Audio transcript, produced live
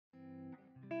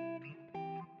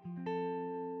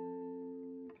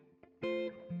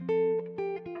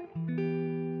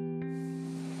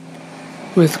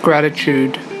with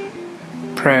gratitude,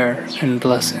 prayer, and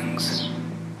blessings.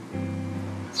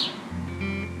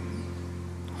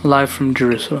 Live from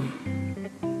Jerusalem.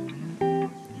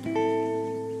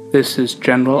 This is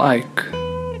General Ike,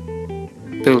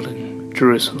 building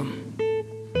Jerusalem.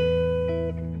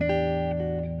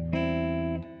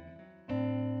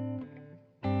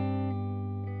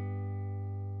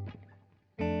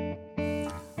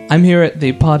 I'm here at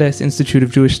the Pardes Institute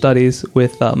of Jewish Studies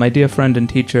with my dear friend and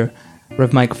teacher,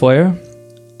 Rav Mike Feuer.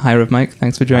 Hi, Rav Mike.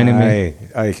 Thanks for joining me.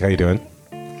 Hi, how you doing?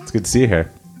 It's good to see you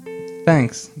here.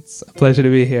 Thanks. It's a pleasure to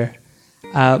be here.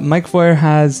 Mike Feuer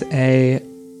has a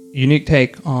unique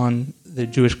take on the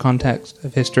Jewish context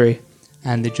of history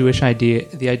and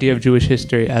the idea of Jewish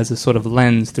history as a sort of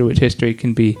lens through which history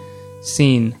can be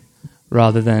seen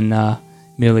rather than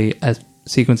merely a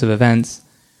sequence of events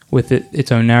with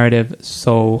its own narrative.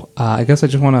 So I guess I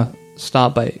just want to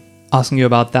start by asking you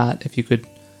about that, if you could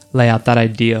lay out that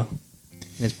idea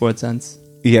in its broad sense.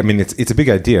 Yeah, I mean, it's a big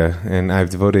idea, and I've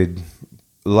devoted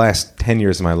the last 10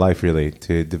 years of my life, really,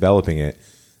 to developing it.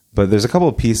 But there's a couple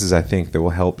of pieces, I think, that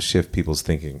will help shift people's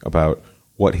thinking about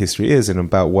what history is and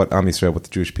about what Am Yisrael, what the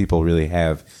Jewish people really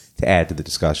have to add to the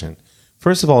discussion.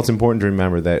 First of all, it's important to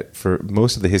remember that for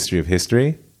most of the history of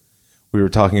history, we were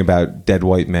talking about dead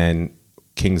white men,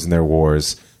 kings and their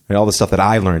wars, and all the stuff that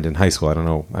I learned in high school. I don't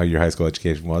know how your high school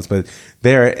education was, but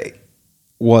there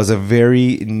was a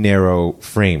very narrow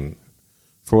frame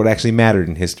for what actually mattered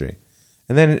in history.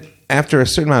 And then after a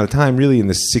certain amount of time, really in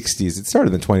the 60s, it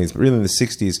started in the 20s, but really in the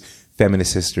 60s,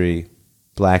 feminist history,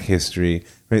 black history,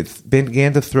 right,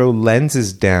 began to throw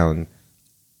lenses down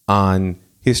on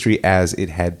history as it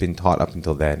had been taught up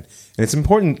until then. And it's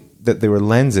important that they were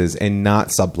lenses and not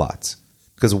subplots,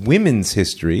 because women's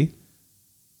history,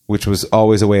 which was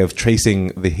always a way of tracing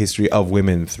the history of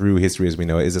women through history as we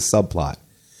know it, is a subplot.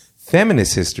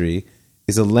 Feminist history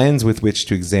is a lens with which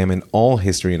to examine all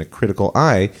history in a critical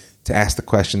eye, to ask the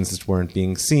questions that weren't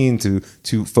being seen, to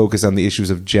focus on the issues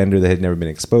of gender that had never been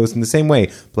exposed. In the same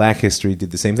way, black history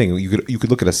did the same thing. You could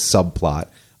look at a subplot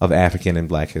of African and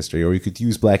black history, or you could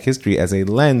use black history as a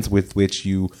lens with which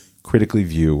you critically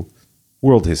view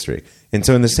world history. And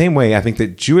so in the same way, I think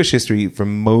that Jewish history, for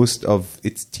most of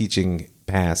its teaching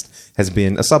past, has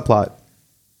been a subplot.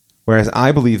 Whereas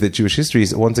I believe that Jewish history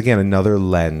is, once again, another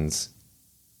lens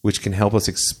which can help us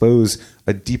expose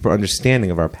a deeper understanding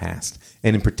of our past.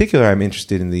 And in particular, I'm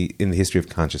interested in the history of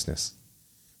consciousness.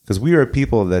 Because we are a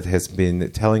people that has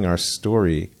been telling our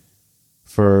story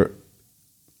for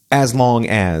as long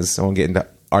as, I won't get into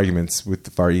arguments with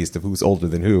the Far East of who's older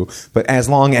than who, but as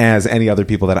long as any other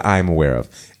people that I'm aware of.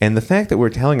 And the fact that we're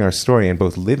telling our story and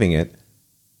both living it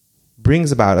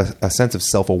brings about a sense of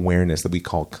self-awareness that we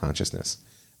call consciousness.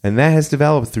 And that has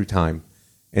developed through time.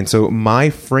 And so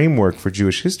my framework for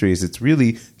Jewish history is it's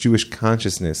really Jewish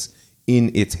consciousness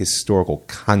in its historical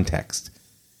context.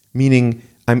 Meaning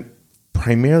I'm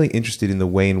primarily interested in the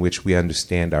way in which we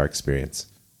understand our experience,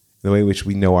 the way in which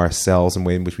we know ourselves, and the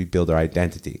way in which we build our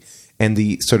identity. And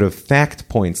the sort of fact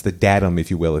points, the datum, if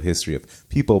you will, of history of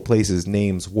people, places,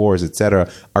 names, wars,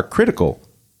 etc., are critical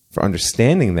for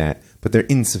understanding that, but they're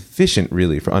insufficient,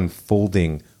 really, for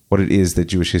unfolding what it is that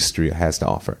Jewish history has to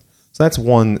offer. So that's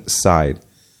one side.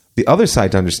 The other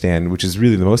side to understand, which is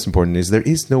really the most important, is there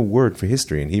is no word for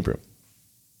history in Hebrew.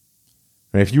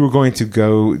 Right? If you were going to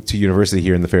go to university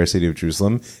here in the fair city of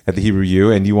Jerusalem, at the Hebrew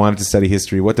U, and you wanted to study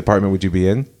history, what department would you be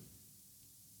in?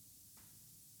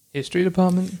 History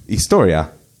department?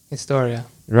 Historia.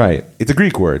 Right. It's a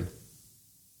Greek word.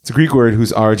 It's a Greek word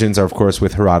whose origins are, of course,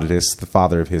 with Herodotus, the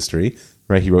father of history.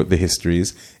 Right? He wrote the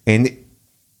histories. And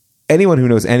anyone who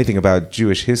knows anything about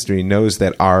Jewish history knows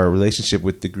that our relationship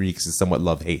with the Greeks is somewhat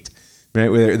love-hate. Right?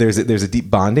 Where there's a deep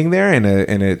bonding there and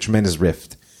a tremendous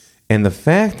rift. And the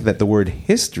fact that the word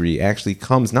history actually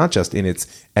comes not just in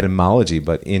its etymology,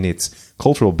 but in its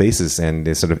cultural basis and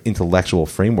its sort of intellectual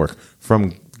framework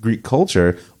from Greek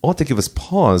culture ought to give us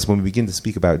pause when we begin to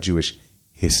speak about Jewish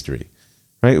history.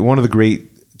 Right? One of the great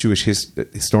Jewish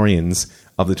historians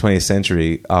of the 20th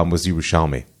century was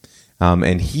Yerushalmi.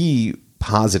 And he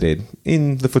posited,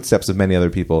 in the footsteps of many other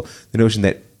people, the notion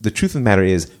that the truth of the matter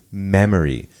is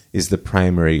memory is the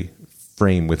primary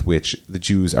frame with which the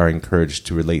Jews are encouraged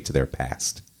to relate to their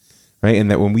past. Right?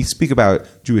 And that when we speak about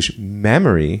Jewish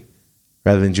memory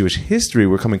rather than Jewish history,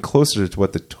 we're coming closer to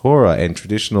what the Torah and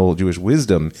traditional Jewish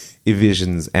wisdom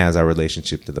envisions as our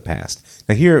relationship to the past.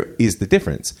 Now here is the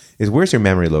difference, is where's your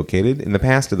memory located? In the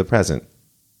past or the present?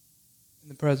 In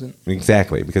the present.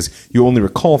 Exactly, because you only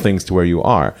recall things to where you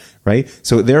are, right?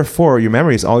 So therefore, your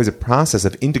memory is always a process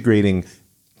of integrating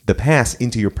the past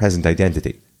into your present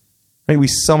identity. Right? We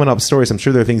summon up stories. I'm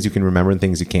sure there are things you can remember and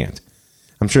things you can't.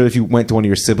 I'm sure if you went to one of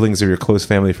your siblings or your close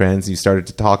family friends and you started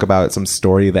to talk about some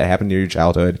story that happened in your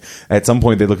childhood, at some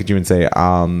point they'd look at you and say,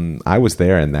 I was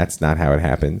there and that's not how it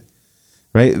happened.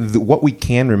 Right? What we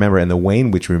can remember and the way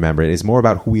in which we remember it is more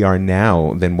about who we are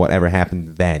now than whatever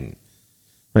happened then.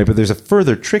 Right? But there's a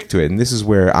further trick to it, and this is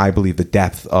where I believe the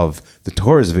depth of the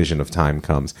Torah's vision of time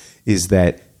comes, is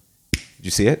that, did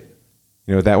you see it?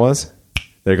 You know what that was?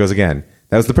 There it goes again.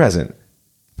 That was the present.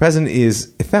 Present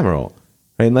is ephemeral.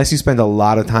 Right? Unless you spend a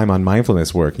lot of time on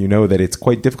mindfulness work, you know that it's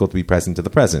quite difficult to be present to the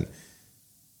present.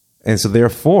 And so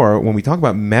therefore, when we talk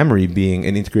about memory being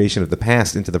an integration of the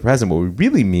past into the present, what we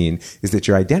really mean is that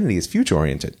your identity is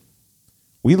future-oriented.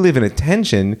 We live in a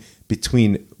tension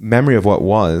between memory of what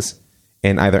was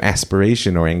and either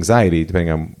aspiration or anxiety,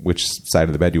 depending on which side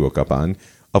of the bed you woke up on,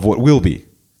 of what will be.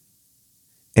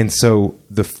 And so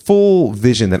the full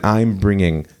vision that I'm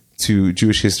bringing to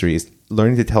Jewish history is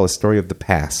learning to tell a story of the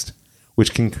past,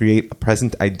 which can create a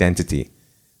present identity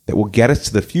that will get us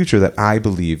to the future that I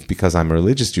believe, because I'm a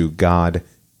religious Jew, God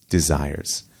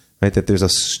desires. Right? That there's a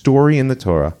story in the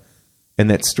Torah, and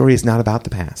that story is not about the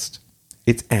past.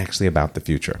 It's actually about the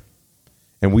future.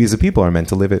 And we as a people are meant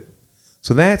to live it.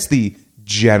 So that's the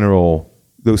general,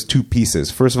 those two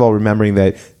pieces. First of all, remembering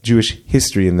that Jewish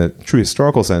history in the true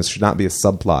historical sense should not be a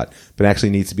subplot, but actually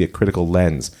needs to be a critical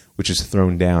lens, which is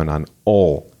thrown down on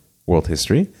all world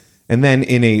history. And then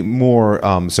in a more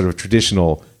sort of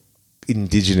traditional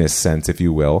indigenous sense, if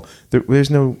you will,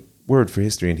 there's no word for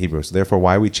history in Hebrew. So therefore,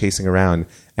 why are we chasing around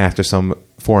after some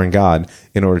foreign god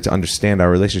in order to understand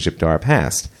our relationship to our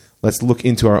past? Let's look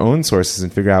into our own sources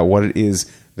and figure out what it is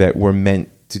that we're meant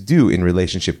to do in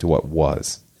relationship to what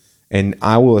was. And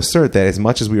I will assert that as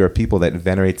much as we are a people that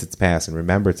venerates its past and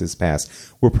remembers its past,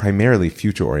 we're primarily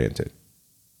future-oriented.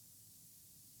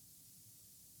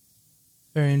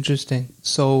 Very interesting.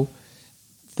 So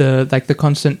the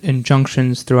constant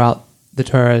injunctions throughout the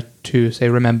Torah to say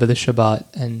remember the Shabbat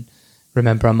and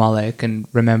remember Amalek and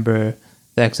remember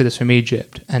the Exodus from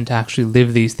Egypt, and to actually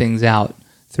live these things out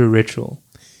through ritual.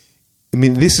 I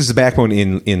mean, this is the backbone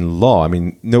in law. I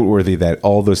mean, noteworthy that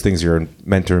all those things you're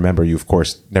meant to remember, you of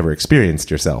course never experienced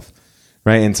yourself,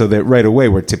 right? And so that right away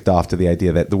we're tipped off to the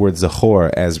idea that the word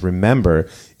zachor as remember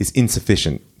is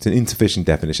insufficient. It's an insufficient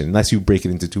definition unless you break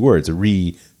it into two words: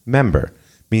 remember,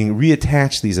 meaning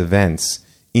reattach these events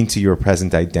into your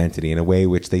present identity in a way in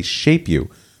which they shape you.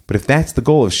 But if that's the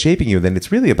goal of shaping you, then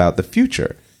it's really about the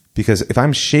future. Because if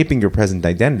I'm shaping your present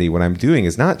identity, what I'm doing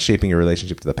is not shaping your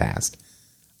relationship to the past.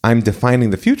 I'm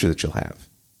defining the future that you'll have.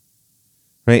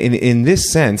 Right? In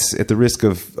this sense, at the risk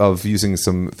of using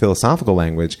some philosophical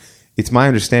language, it's my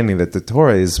understanding that the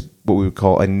Torah is what we would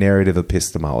call a narrative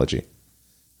epistemology.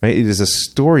 Right? It is a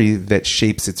story that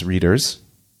shapes its readers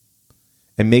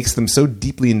and makes them so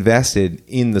deeply invested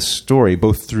in the story,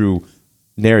 both through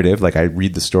narrative, like I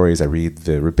read the stories, I read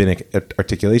the rabbinic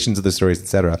articulations of the stories,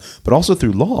 etc., but also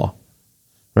through law.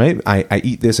 Right? I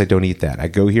eat this, I don't eat that. I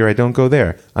go here, I don't go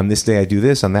there. On this day I do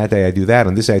this, on that day I do that,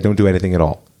 on this day I don't do anything at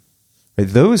all. Right?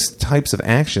 Those types of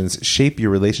actions shape your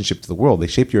relationship to the world. They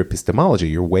shape your epistemology,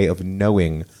 your way of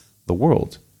knowing the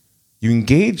world. You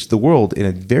engage the world in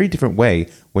a very different way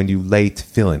when you lay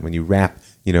tefillin, when you wrap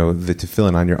the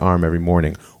tefillin on your arm every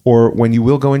morning, or when you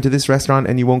will go into this restaurant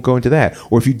and you won't go into that,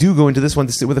 or if you do go into this one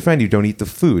to sit with a friend, you don't eat the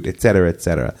food, etc.,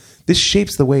 etc. This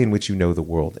shapes the way in which you know the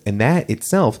world, and that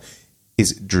itself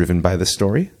is driven by the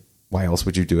story. Why else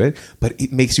would you do it? But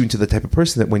it makes you into the type of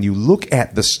person that when you look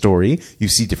at the story, you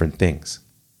see different things.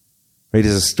 Right? It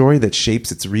is a story that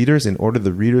shapes its readers in order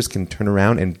the readers can turn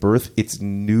around and birth its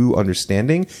new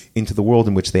understanding into the world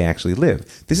in which they actually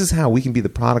live. This is how we can be the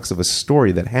products of a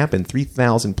story that happened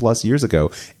 3,000 plus years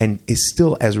ago and is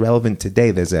still as relevant today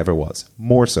as it ever was.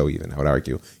 More so even, I would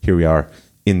argue. Here we are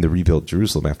in the rebuilt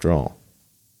Jerusalem after all.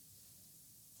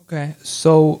 Okay,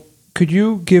 so could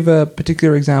you give a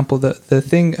particular example? The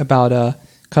thing about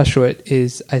kashrut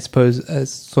is, I suppose, a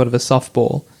sort of a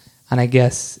softball, and I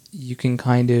guess you can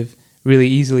kind of really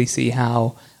easily see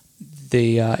how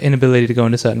the inability to go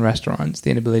into certain restaurants,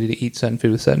 the inability to eat certain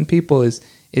food with certain people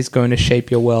is going to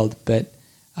shape your world. But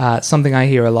something I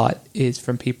hear a lot is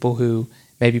from people who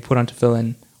maybe put on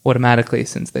tefillin automatically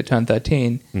since they turned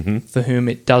 13, for whom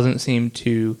it doesn't seem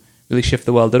to really shift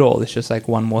the world at all. It's just like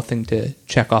one more thing to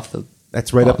check off the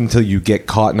That's right up until you get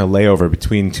caught in a layover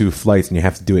between two flights and you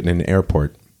have to do it in an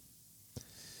airport.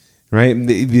 Right?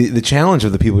 The challenge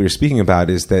of the people you're speaking about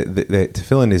is that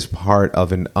tefillin is part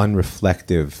of an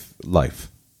unreflective life.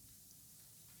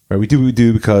 Right? We do what we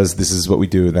do because this is what we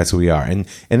do, and that's who we are. And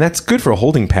that's good for a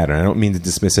holding pattern. I don't mean to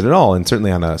dismiss it at all. And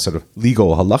certainly on a sort of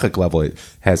legal, halakhic level, it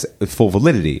has full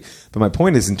validity. But my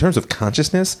point is, in terms of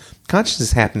consciousness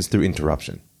happens through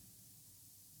interruption.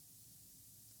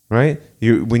 Right?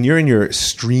 When you're in your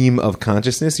stream of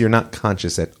consciousness, you're not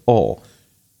conscious at all.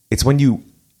 It's when you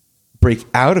break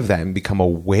out of that and become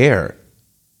aware.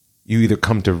 You either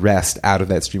come to rest out of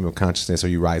that stream of consciousness or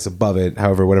you rise above it,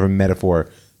 however, whatever metaphor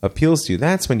appeals to you.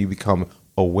 That's when you become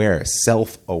aware,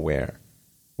 self-aware,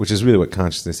 which is really what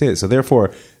consciousness is. So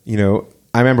therefore,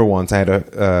 I remember once I had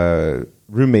a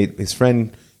roommate, his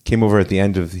friend came over at the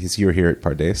end of his year here at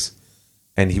Pardes,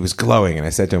 and he was glowing. And I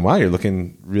said to him, wow, you're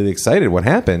looking really excited. What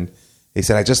happened? He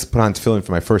said, I just put on tefillin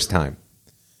for my first time.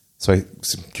 So I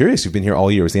was curious, you've been here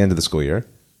all year. It was the end of the school year.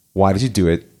 Why did you do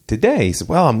it today? He said,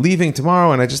 well, I'm leaving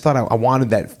tomorrow, and I just thought I wanted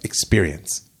that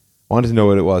experience. I wanted to know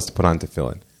what it was to put on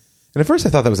tefillin. And at first I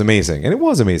thought that was amazing, and it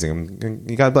was amazing.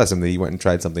 And God bless him that he went and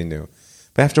tried something new.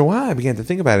 But after a while, I began to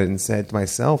think about it and said to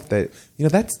myself that,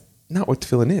 that's not what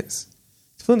tefillin is.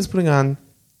 Tefillin is putting on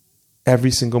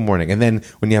every single morning. And then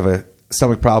when you have a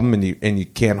stomach problem and you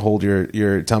can't hold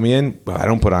your tummy in, well, I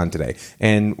don't put on today.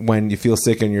 And when you feel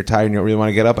sick and you're tired and you don't really want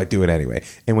to get up, I do it anyway.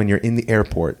 And when you're in the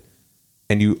airport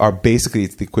and you are basically,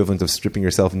 it's the equivalent of stripping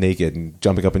yourself naked and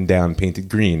jumping up and down painted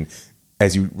green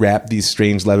as you wrap these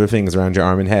strange leather things around your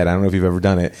arm and head. I don't know if you've ever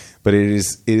done it, but it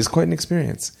is quite an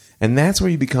experience. And that's where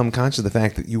you become conscious of the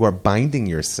fact that you are binding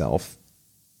yourself,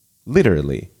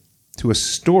 literally, to a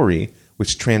story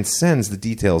which transcends the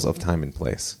details of time and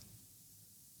place.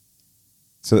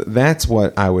 So that's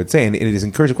what I would say. And it is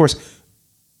encouraged. Of course,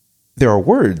 there are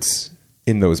words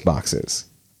in those boxes.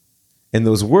 And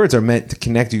those words are meant to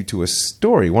connect you to a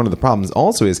story. One of the problems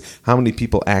also is how many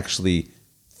people actually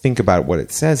think about what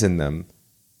it says in them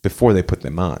before they put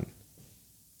them on.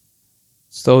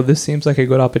 So this seems like a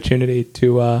good opportunity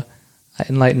to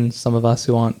enlighten some of us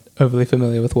who aren't overly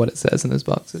familiar with what it says in those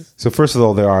boxes. So first of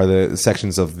all, there are the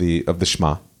sections of the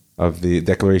Shema, of the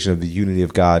declaration of the unity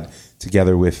of God,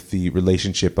 together with the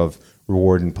relationship of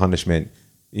reward and punishment,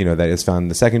 that is found in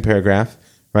the second paragraph,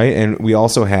 right? And we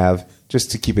also have, just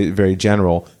to keep it very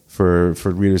general, for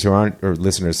readers who aren't, or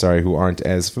listeners, sorry, who aren't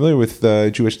as familiar with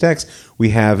the Jewish text, we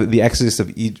have the Exodus of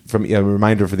a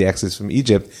reminder for the Exodus from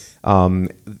Egypt,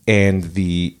 and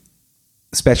the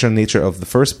special nature of the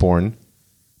firstborn,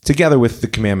 together with the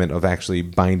commandment of actually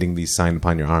binding these signs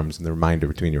upon your arms and the reminder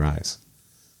between your eyes.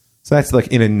 So that's like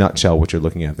in a nutshell what you're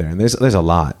looking at there. And there's a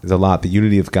lot. There's a lot. The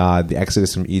unity of God, the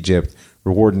Exodus from Egypt,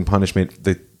 reward and punishment,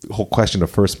 the whole question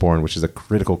of firstborn, which is a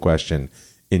critical question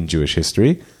in Jewish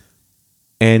history.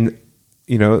 And,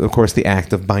 of course, the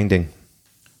act of binding.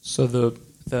 So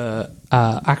the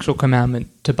actual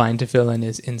commandment to bind tefillin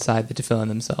is inside the tefillin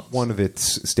themselves. One of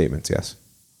its statements, yes.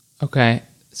 Okay.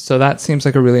 So that seems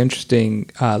like a really interesting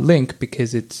link,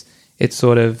 because it's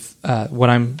sort of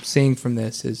what I'm seeing from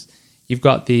this is you've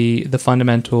got the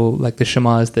fundamental, like the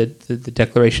Shema is the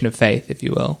declaration of faith, if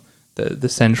you will, the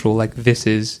central, like this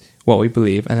is what we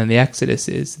believe, and then the Exodus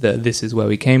is this is where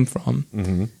we came from,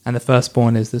 and the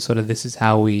firstborn is the sort of this is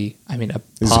how this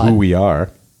is who we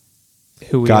are.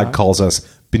 God calls us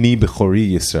B'ni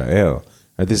Bechori Yisrael.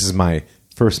 This is my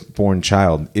firstborn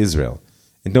child, Israel.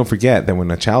 And don't forget that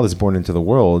when a child is born into the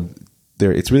world,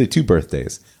 it's really two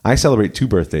birthdays. I celebrate two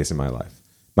birthdays in my life,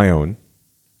 my own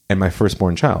and my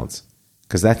firstborn child's,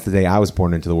 because that's the day I was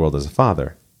born into the world as a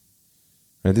father.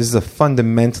 Right? This is a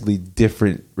fundamentally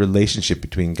different relationship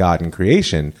between God and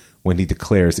creation when he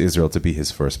declares Israel to be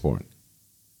his firstborn.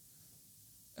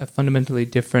 A fundamentally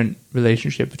different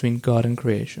relationship between God and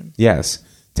creation. Yes.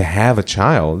 To have a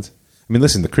child...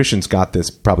 listen, the Christians got this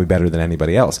probably better than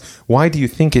anybody else. Why do you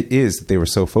think it is that they were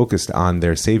so focused on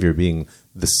their Savior being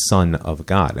the Son of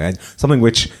God? And something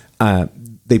which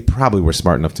they probably were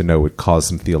smart enough to know would cause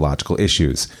some theological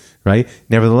issues, right?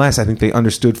 Nevertheless, I think they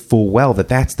understood full well that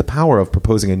that's the power of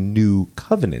proposing a new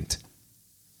covenant.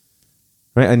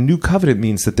 Right? A new covenant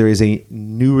means that there is a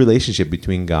new relationship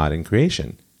between God and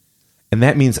creation. And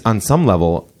that means on some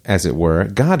level, as it were,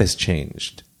 God has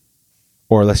changed.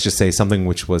 Or let's just say something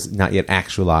which was not yet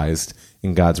actualized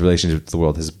in God's relationship to the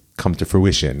world has come to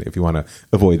fruition, if you want to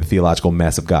avoid the theological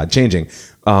mess of God changing.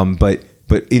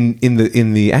 But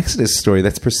in the Exodus story,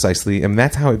 that's precisely, and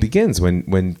that's how it begins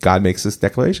when God makes this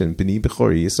declaration, B'ni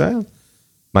Bechori Yisrael,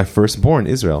 my firstborn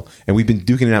Israel. And we've been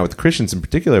duking it out with Christians in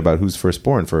particular about who's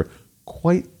firstborn for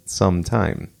quite some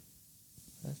time.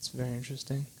 That's very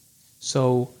interesting.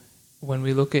 So when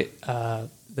we look at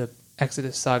the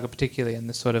Exodus saga particularly, and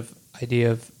the sort of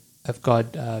idea of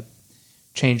God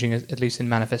changing, at least in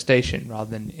manifestation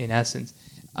rather than in essence,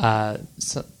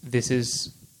 so this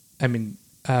is,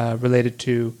 related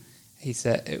to, he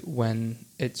said, when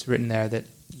it's written there that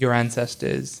your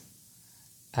ancestors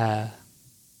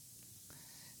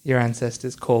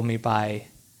called me by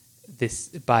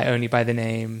only by the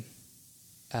name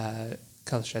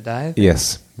Kal Shaddai.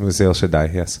 Yes, it was El Shaddai.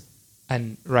 Yes,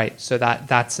 and right. So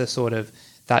that's a sort of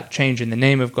that change in the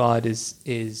name of God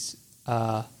is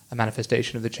a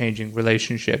manifestation of the changing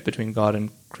relationship between God and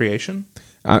creation.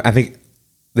 I think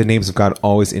the names of God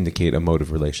always indicate a mode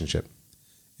of relationship.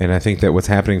 And I think that what's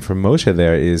happening for Moshe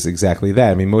there is exactly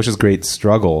that. I mean, Moshe's great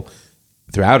struggle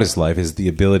throughout his life is the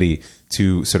ability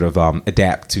to sort of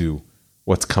adapt to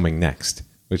what's coming next,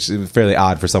 which is fairly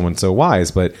odd for someone so wise.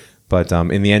 But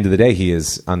in the end of the day, he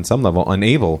is, on some level,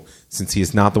 unable, since he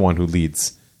is not the one who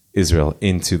leads Israel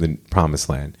into the promised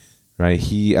land. Right?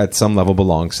 He, at some level,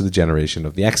 belongs to the generation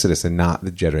of the Exodus and not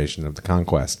the generation of the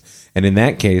conquest. And in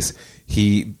that case,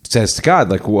 he says to God,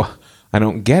 like, well, I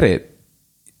don't get it.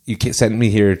 You can't send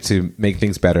me here to make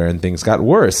things better, and things got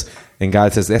worse. And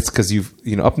God says, that's because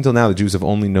up until now, the Jews have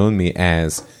only known me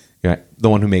as the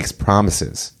one who makes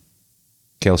promises,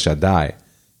 Kel Shaddai,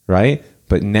 right?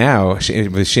 But now,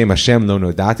 with Shem Hashem lo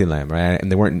nodati lahem, right?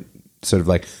 And they weren't sort of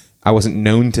like, I wasn't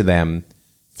known to them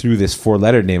through this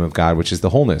four-letter name of God, which is the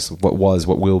wholeness, what was,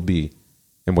 what will be,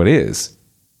 and what is.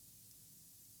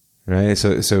 Right,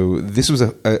 so this was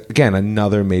again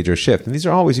another major shift, and these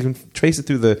are always, you can trace it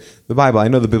through the Bible. I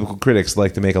know the biblical critics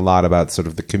like to make a lot about sort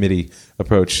of the committee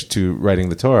approach to writing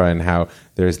the Torah and how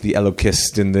there's the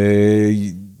Elokist and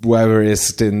the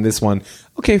whateverist in this one.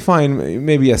 Okay, fine,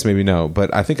 maybe yes, maybe no,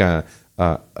 but I think a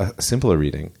simpler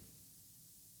reading,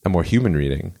 a more human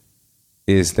reading,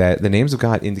 is that the names of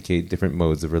God indicate different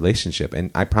modes of relationship, and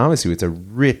I promise you, it's a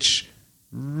rich,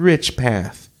 rich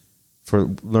path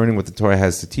for learning what the Torah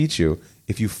has to teach you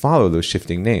if you follow those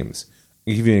shifting names.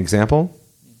 I'll give you an example.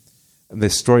 The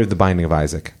story of the binding of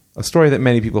Isaac, a story that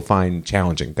many people find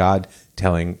challenging. God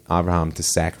telling Abraham to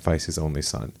sacrifice his only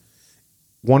son.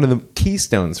 One of the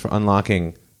keystones for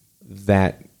unlocking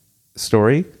that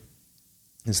story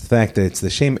is the fact that it's the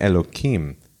Shem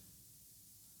Elokim,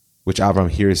 which Abraham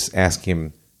hears ask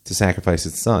him to sacrifice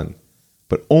his son.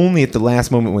 But only at the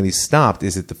last moment when he stopped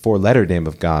is it the four-letter name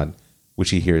of God, which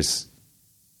he hears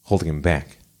holding him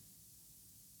back.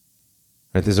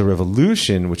 Right? There's a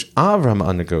revolution which Avraham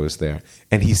undergoes there.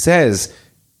 And he says,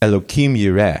 Elokim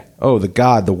Yireh. Oh, the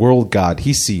God, the world God,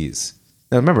 he sees.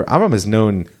 Now remember, Avraham has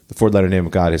known the four-letter name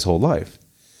of God his whole life.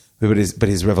 But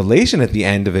his revelation at the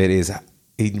end of it is,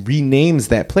 he renames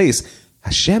that place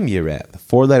Hashem Yireh, the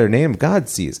four-letter name God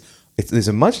sees. There's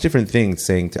a much different thing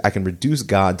saying, I can reduce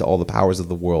God to all the powers of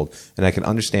the world, and I can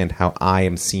understand how I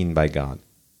am seen by God.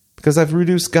 Because I've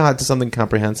reduced God to something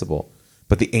comprehensible.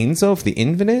 But the Ein Sof, the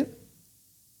infinite,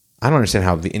 I don't understand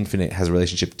how the infinite has a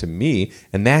relationship to me.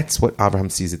 And that's what Abraham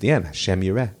sees at the end. Hashem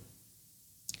Yireh.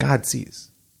 God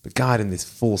sees. But God in this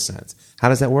full sense. How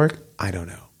does that work? I don't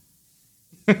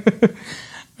know.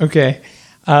 Okay.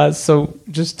 So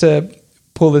just to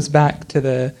pull this back to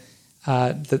the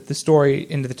story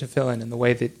into the tefillin and the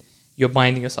way that you're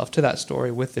binding yourself to that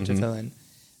story with the tefillin.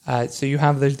 So you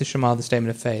have the Shema, the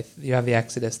statement of faith. You have the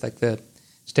Exodus, like the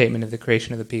statement of the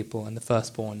creation of the people and the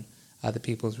firstborn, the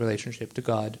people's relationship to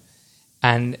God.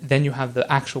 And then you have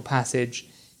the actual passage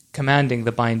commanding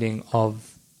the binding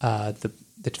of the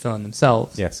tefillin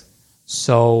themselves. Yes.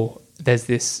 So there's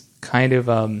this kind of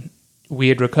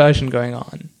weird recursion going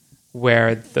on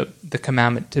where the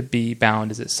commandment to be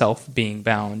bound is itself being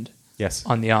bound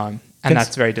on the arm. And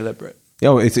that's very deliberate.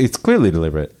 It's clearly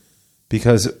deliberate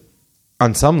because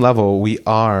on some level, we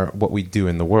are what we do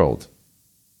in the world.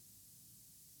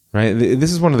 Right?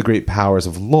 This is one of the great powers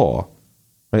of law.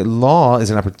 Right? Law is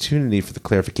an opportunity for the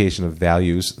clarification of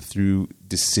values through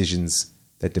decisions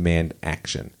that demand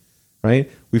action. Right?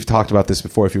 We've talked about this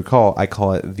before. If you recall, I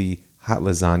call it the hot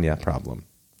lasagna problem.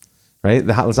 Right?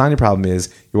 The hot lasagna problem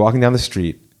is you're walking down the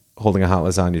street holding a hot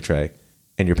lasagna tray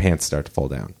and your pants start to fall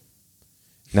down.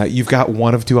 Now, you've got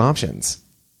one of two options.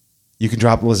 You can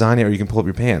drop the lasagna or you can pull up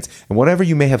your pants. And whatever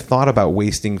you may have thought about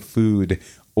wasting food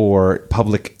or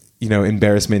public,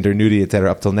 embarrassment or nudity, etc.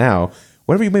 up till now,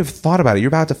 whatever you may have thought about it, you're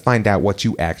about to find out what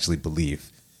you actually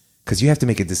believe. Because you have to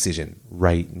make a decision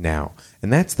right now.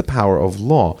 And that's the power of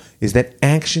law, is that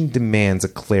action demands a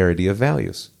clarity of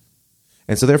values.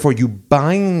 And so therefore you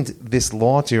bind this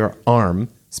law to your arm,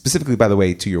 specifically, by the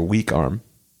way, to your weak arm,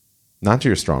 not to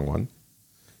your strong one.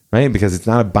 Right? Because it's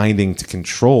not a binding to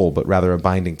control, but rather a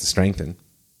binding to strengthen.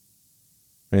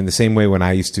 Right? In the same way when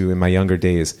I used to, in my younger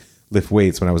days, lift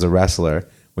weights when I was a wrestler,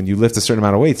 when you lift a certain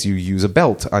amount of weights, you use a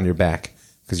belt on your back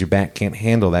because your back can't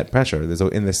handle that pressure.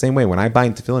 In the same way, when I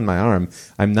bind tefillin in my arm,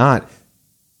 I'm not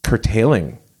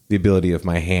curtailing the ability of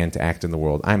my hand to act in the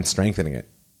world. I'm strengthening it.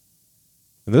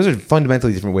 And those are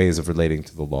fundamentally different ways of relating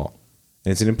to the law.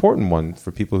 And it's an important one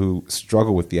for people who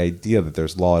struggle with the idea that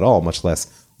there's law at all, much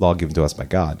less law given to us by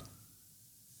God.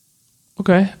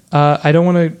 Okay. I don't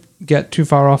want to get too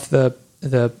far off the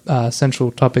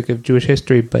central topic of Jewish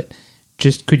history, but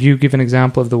just could you give an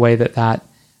example of the way that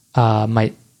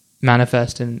might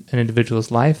manifest in an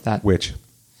individual's life? Which?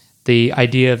 The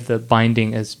idea of the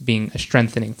binding as being a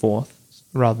strengthening force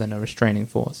rather than a restraining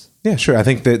force. Yeah, sure. I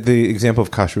think that the example of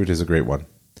kashrut is a great one.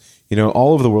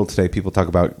 All over the world today, people talk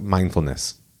about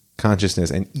mindfulness,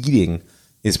 consciousness, and eating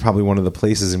is probably one of the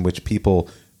places in which people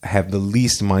have the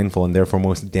least mindful and therefore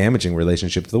most damaging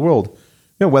relationship to the world.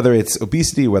 Whether it's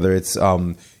obesity, whether it's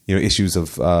issues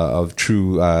of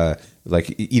true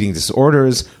like eating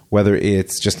disorders, whether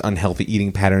it's just unhealthy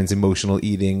eating patterns, emotional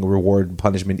eating, reward,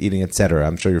 punishment eating, etc.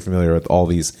 I'm sure you're familiar with all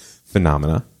these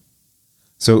phenomena.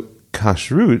 So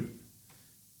kashrut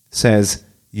says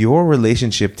your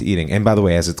relationship to eating, and by the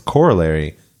way, as its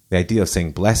corollary, the idea of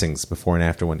saying blessings before and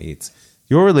after one eats,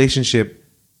 your relationship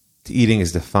to eating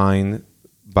is defined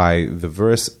by the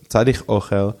verse tzadich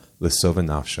ochel l'sova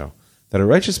nafsho, that a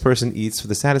righteous person eats for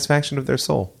the satisfaction of their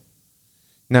soul.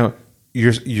 Now,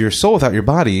 your soul without your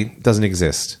body doesn't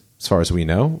exist, as far as we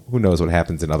know. Who knows what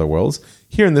happens in other worlds?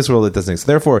 Here in this world, it doesn't exist.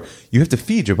 Therefore, you have to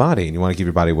feed your body, and you want to give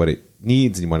your body what it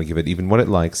needs, and you want to give it even what it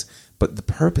likes. But the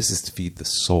purpose is to feed the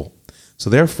soul. So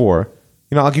therefore,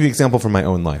 I'll give you an example from my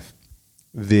own life.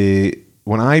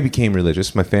 When I became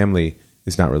religious, my family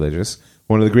is not religious.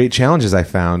 One of the great challenges I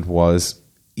found was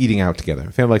eating out together.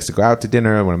 My family likes to go out to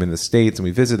dinner. When I'm in the States and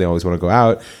we visit, they always want to go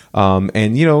out.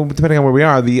 And depending on where we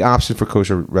are, the option for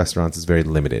kosher restaurants is very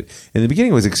limited. In the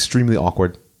beginning, it was extremely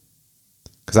awkward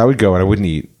because I would go and I wouldn't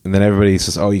eat. And then everybody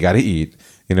says, oh, you got to eat.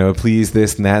 Please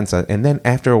this and that. And, so, and then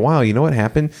after a while, you know what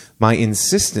happened? My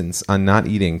insistence on not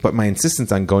eating, but my insistence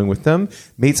on going with them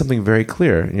made something very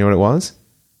clear. You know what it was?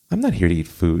 I'm not here to eat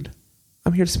food.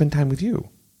 I'm here to spend time with you.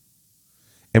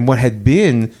 And what had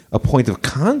been a point of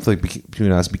conflict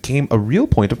between us became a real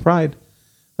point of pride.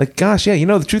 Like, gosh, yeah,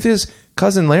 the truth is,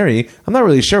 cousin Larry, I'm not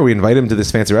really sure we invite him to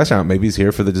this fancy restaurant. Maybe he's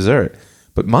here for the dessert.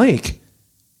 But Mike,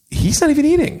 he's not even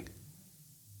eating.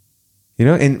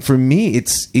 And for me,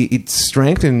 it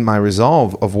strengthened my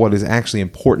resolve of what is actually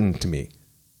important to me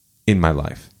in my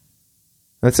life.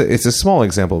 It's a small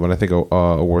example, but I think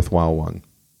a worthwhile one.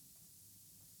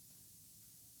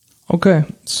 Okay,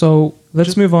 so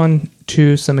let's move on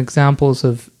to some examples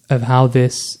of how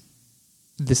this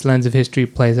lens of history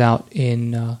plays out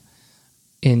in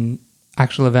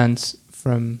actual events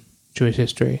from Jewish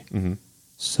history. Mm-hmm.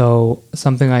 So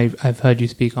something I've heard you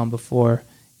speak on before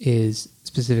is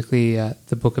specifically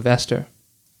the Book of Esther.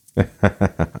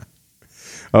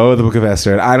 Oh, the Book of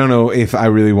Esther. I don't know if I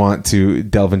really want to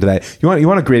delve into that. You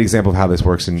want a great example of how this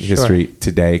works in history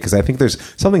today, because I think there's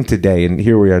something today, and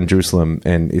here we are in Jerusalem,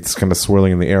 and it's kind of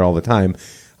swirling in the air all the time.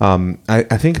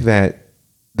 I think that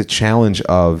the challenge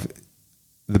of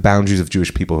the boundaries of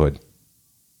Jewish peoplehood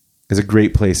is a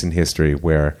great place in history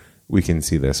where we can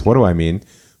see this. What do I mean?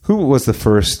 Who was the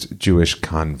first Jewish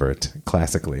convert,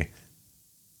 classically,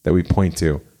 that we point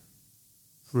to?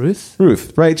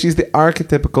 Ruth, right? She's the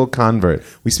archetypical convert.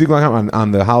 We speak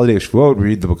on the holiday of Shavuot. We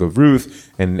read the book of Ruth,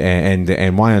 and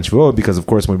why on Shavuot? Because of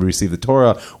course, when we received the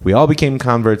Torah, we all became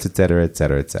converts, etc.,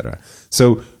 etc., etc.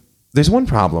 So there's one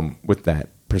problem with that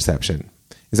perception: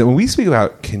 is that when we speak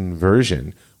about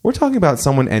conversion, we're talking about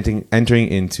someone entering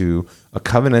into a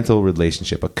covenantal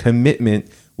relationship, a commitment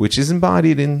which is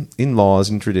embodied in laws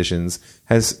and traditions,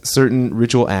 has certain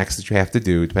ritual acts that you have to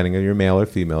do depending on your male or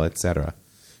female, etc.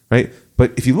 Right?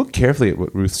 But if you look carefully at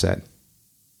what Ruth said,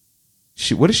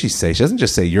 what does she say? She doesn't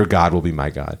just say, your God will be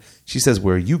my God. She says,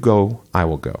 where you go, I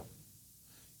will go.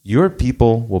 Your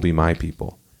people will be my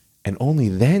people. And only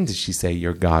then does she say,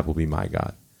 your God will be my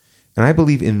God. And I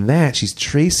believe in that she's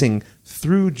tracing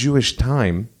through Jewish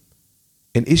time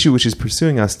an issue which is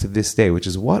pursuing us to this day, which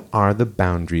is what are the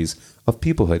boundaries of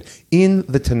peoplehood? In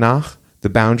the Tanakh, the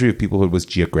boundary of peoplehood was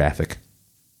geographic.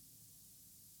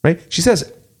 Right? She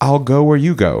says, I'll go where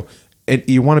you go. And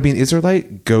you want to be an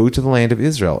Israelite? Go to the land of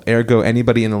Israel. Ergo,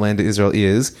 anybody in the land of Israel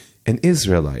is an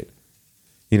Israelite.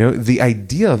 The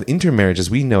idea of intermarriage as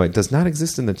we know it does not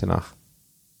exist in the Tanakh.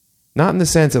 Not in the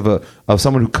sense of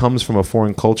someone who comes from a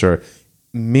foreign culture,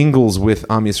 mingles with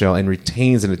Am Yisrael, and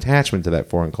retains an attachment to that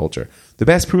foreign culture. The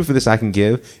best proof of this I can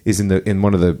give is in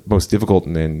one of the most difficult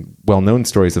and well-known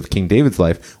stories of King David's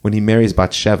life, when he marries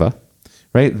Bathsheba.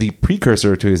 Right? The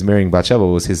precursor to his marrying Bathsheba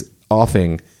was his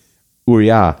offing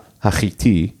Uriah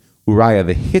HaChiti, Uriah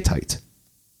the Hittite.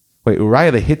 Wait,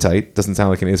 Uriah the Hittite doesn't sound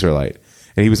like an Israelite.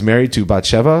 And he was married to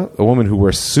Bathsheba, a woman who we're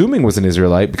assuming was an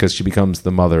Israelite because she becomes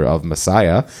the mother of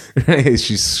Messiah. Right?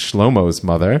 She's Shlomo's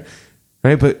mother.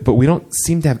 Right? But we don't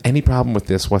seem to have any problem with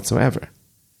this whatsoever.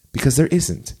 Because there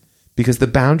isn't. Because the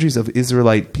boundaries of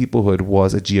Israelite peoplehood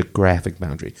was a geographic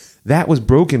boundary. That was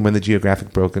broken when the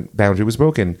geographic boundary was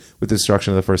broken with the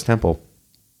destruction of the first temple.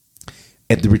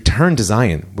 At the return to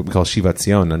Zion, what we call Shivat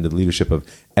Zion, under the leadership of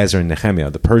Ezra and Nehemiah,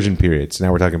 the Persian period. So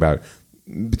now we're talking about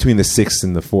between the 6th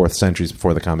and the 4th centuries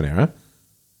before the Common Era.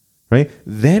 Right?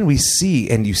 Then we see,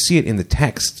 and you see it in the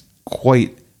text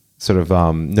quite sort of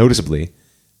noticeably,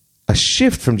 a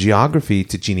shift from geography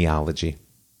to genealogy.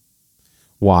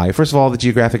 Why? First of all, the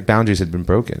geographic boundaries had been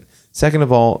broken. Second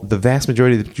of all, the vast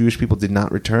majority of the Jewish people did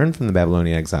not return from the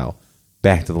Babylonian exile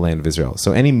back to the land of Israel.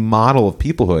 So any model of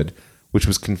peoplehood which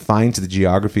was confined to the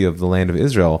geography of the land of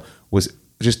Israel was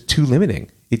just too limiting.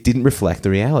 It didn't reflect the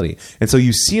reality. And so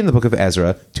you see in the book of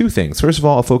Ezra two things. First of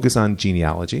all, a focus on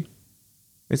genealogy.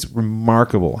 It's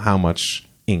remarkable how much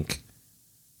ink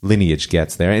lineage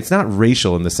gets there. It's not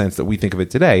racial in the sense that we think of it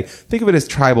today. Think of it as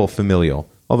tribal familial,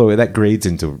 although that grades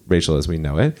into racial as we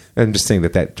know it. I'm just saying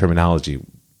that terminology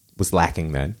was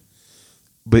lacking then.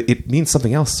 But it means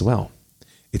something else as well.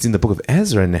 It's in the book of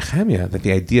Ezra and Nehemiah that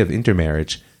the idea of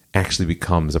intermarriage actually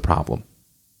becomes a problem.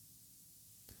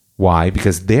 Why?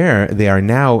 Because there they are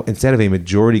now, instead of a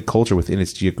majority culture within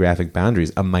its geographic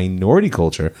boundaries, a minority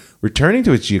culture returning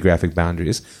to its geographic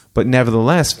boundaries, but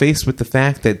nevertheless faced with the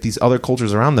fact that these other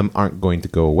cultures around them aren't going to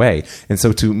go away. And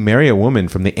so to marry a woman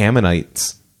from the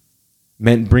Ammonites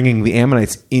meant bringing the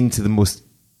Ammonites into the most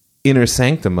inner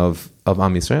sanctum of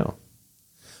Am Yisrael.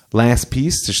 Last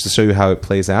piece, just to show you how it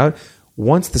plays out,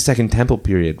 once the Second Temple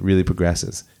period really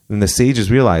progresses, and the sages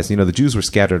realized, the Jews were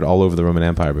scattered all over the Roman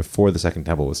Empire before the Second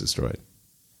Temple was destroyed.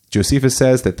 Josephus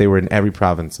says that they were in every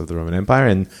province of the Roman Empire,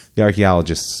 and the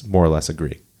archaeologists more or less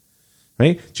agree.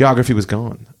 Right? Geography was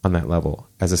gone on that level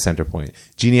as a center point.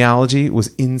 Genealogy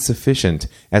was insufficient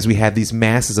as we had these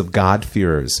masses of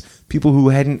God-fearers, people who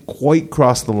hadn't quite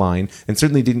crossed the line and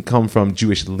certainly didn't come from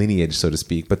Jewish lineage, so to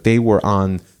speak, but they were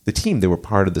on the team. They were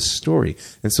part of the story.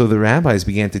 And so the rabbis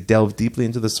began to delve deeply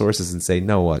into the sources and say, you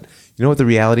know what the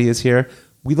reality is here?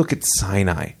 We look at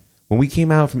Sinai. When we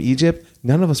came out from Egypt,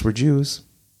 none of us were Jews.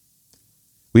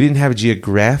 We didn't have a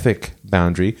geographic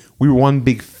boundary. We were one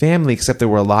big family, except there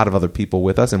were a lot of other people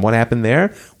with us. And what happened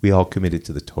there? We all committed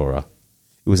to the Torah.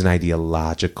 It was an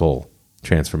ideological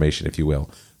transformation, if you will,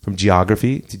 from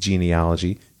geography to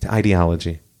genealogy to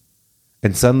ideology.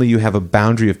 And suddenly you have a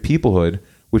boundary of peoplehood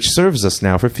which serves us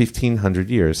now for 1,500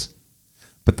 years.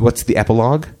 But what's the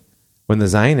epilogue? When the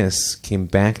Zionists came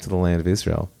back to the land of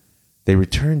Israel, they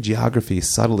returned geography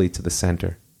subtly to the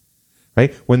center.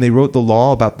 Right? When they wrote the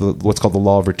law about what's called the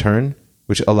law of return,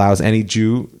 which allows any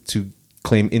Jew to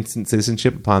claim instant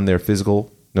citizenship upon their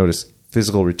physical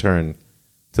return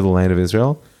to the land of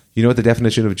Israel, you know what the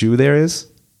definition of Jew there is?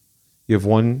 You have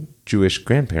one Jewish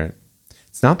grandparent.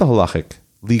 It's not the halachic,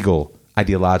 legal,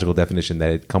 ideological definition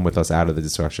that had come with us out of the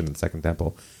destruction of the Second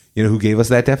Temple. You know who gave us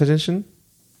that definition?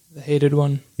 The hated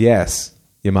one. Yes,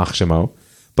 Yamach Shemo.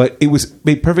 But it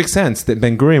made perfect sense that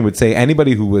Ben Gurion would say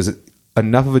anybody who was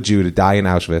enough of a Jew to die in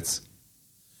Auschwitz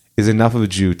is enough of a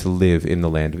Jew to live in the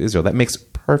land of Israel. That makes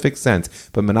perfect sense.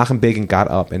 But Menachem Begin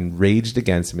got up and raged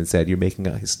against him and said, you're making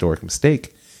a historic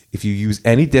mistake. If you use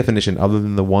any definition other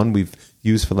than the one we've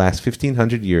used for the last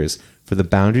 1,500 years for the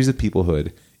boundaries of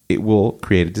peoplehood, it will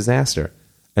create a disaster.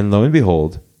 And lo and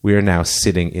behold, we are now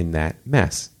sitting in that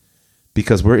mess.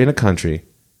 Because we're in a country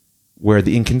where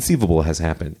the inconceivable has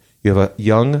happened. You have a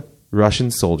young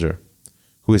Russian soldier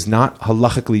who is not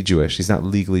halachically Jewish. He's not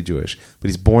legally Jewish, but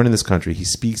he's born in this country. He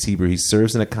speaks Hebrew. He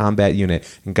serves in a combat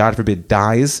unit, and God forbid,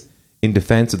 dies in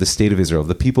defense of the state of Israel, of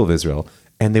the people of Israel,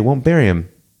 and they won't bury him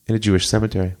in a Jewish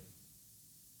cemetery.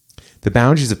 The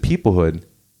boundaries of peoplehood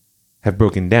have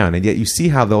broken down, and yet you see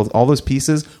how all those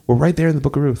pieces were right there in the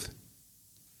book of Ruth.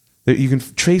 You can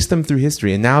trace them through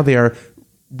history, and now they are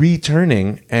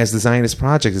returning as the Zionist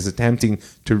project is attempting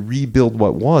to rebuild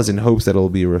what was in hopes that it will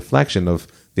be a reflection of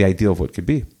the ideal of what could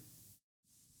be.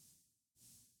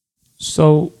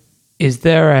 So, is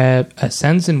there a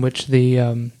sense in which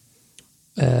I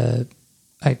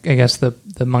guess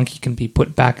the monkey can be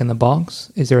put back in the box?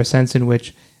 Is there a sense in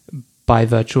which, by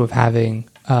virtue of having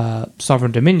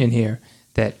sovereign dominion here,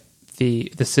 that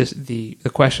the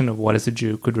question of what is a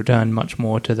Jew could return much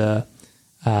more to the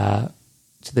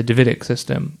Davidic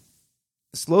system?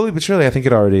 Slowly but surely, I think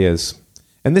it already is.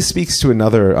 And this speaks to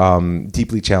another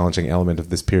deeply challenging element of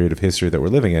this period of history that we're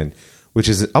living in, which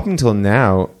is that up until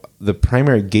now, the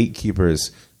primary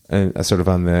gatekeepers sort of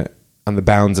on the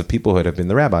bounds of peoplehood have been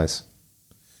the rabbis.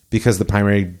 because the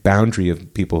primary boundary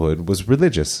of peoplehood was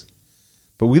religious.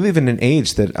 But we live in an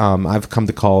age that I've come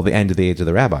to call the end of the age of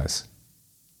the rabbis.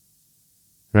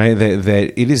 Right?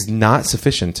 That it is not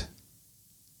sufficient.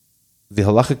 The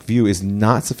halachic view is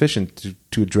not sufficient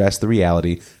to address the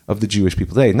reality of the Jewish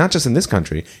people today. Not just in this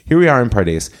country. Here we are in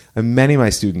Pardes, and many of my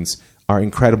students are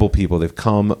incredible people. They've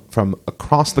come from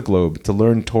across the globe to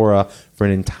learn Torah for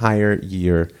an entire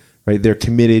year. Right? They're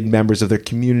committed members of their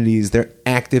communities. They're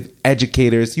active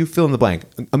educators. You fill in the blank.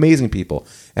 Amazing people.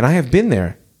 And I have been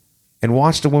there and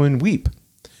watched a woman weep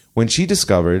when she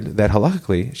discovered that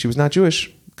halakhically she was not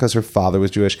Jewish because her father was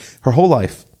Jewish her whole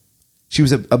life. She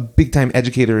was a big-time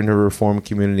educator in her Reform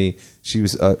community. She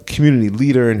was a community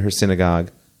leader in her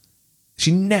synagogue.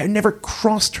 She never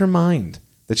crossed her mind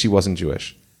that she wasn't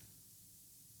Jewish.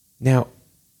 Now,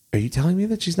 are you telling me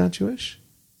that she's not Jewish?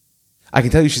 I can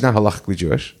tell you she's not halakhically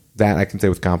Jewish. That I can say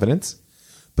with confidence.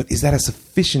 But is that a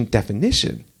sufficient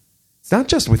definition? It's not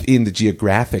just within the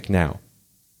geographic now.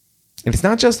 And it's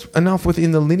not just enough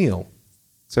within the lineal.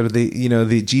 So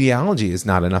the genealogy is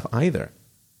not enough either.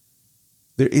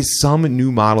 There is some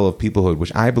new model of peoplehood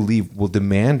which I believe will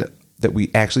demand that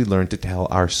we actually learn to tell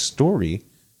our story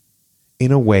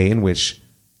in a way in which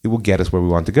it will get us where we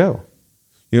want to go.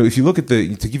 If you look at to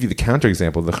give you the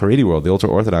counterexample, the Haredi world, the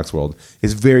ultra-Orthodox world,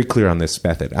 is very clear on this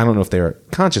method. I don't know if they're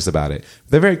conscious about it.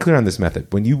 But they're very clear on this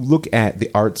method. When you look at the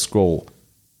Art Scroll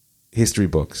history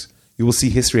books, you will see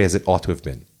history as it ought to have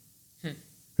been. Right?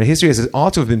 History as it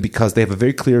ought to have been because they have a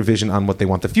very clear vision on what they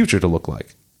want the future to look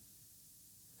like.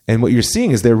 And what you're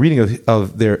seeing is their reading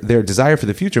of their desire for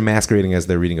the future masquerading as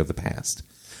their reading of the past.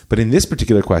 But in this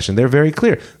particular question, they're very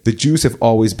clear. The Jews have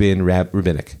always been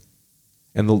rabbinic.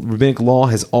 And the rabbinic law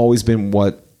has always been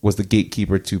what was the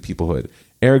gatekeeper to peoplehood.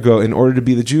 Ergo, in order to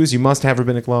be the Jews, you must have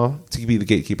rabbinic law to be the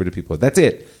gatekeeper to peoplehood. That's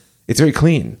it. It's very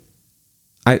clean.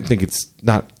 I think it's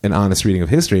not an honest reading of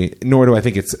history, nor do I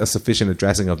think it's a sufficient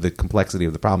addressing of the complexity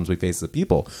of the problems we face as a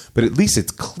people. But at least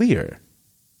it's clear.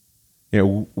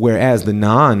 Whereas the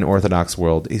non-Orthodox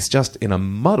world is just in a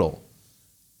muddle.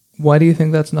 Why do you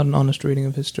think that's not an honest reading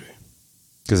of history?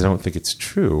 Because I don't think it's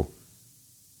true.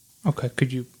 Okay,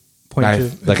 could you point to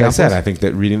examples? Like I said, I think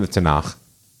that reading the Tanakh,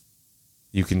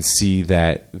 you can see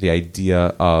that the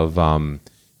idea of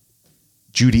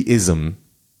Judaism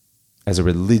as a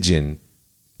religion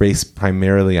based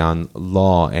primarily on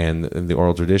law and the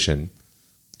oral tradition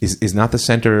is not the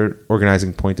center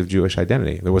organizing point of Jewish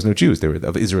identity. There was no Jews. They were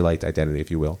of Israelite identity,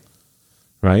 if you will.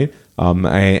 Right?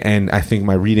 And I think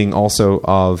my reading also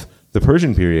of the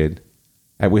Persian period,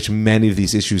 at which many of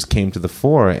these issues came to the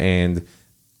fore and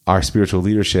our spiritual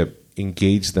leadership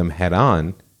engaged them head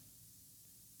on.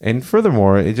 And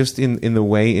furthermore, it just in the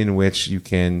way in which you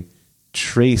can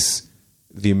trace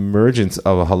the emergence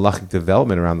of a halachic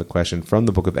development around the question from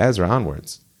the book of Ezra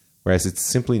onwards, whereas it's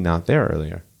simply not there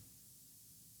earlier.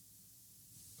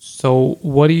 So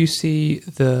what do you see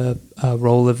the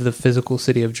role of the physical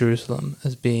city of Jerusalem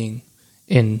as being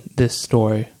in this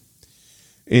story?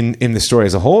 In the story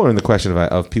as a whole, or in the question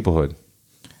of peoplehood?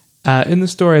 In the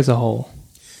story as a whole.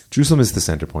 Jerusalem is the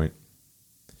center point.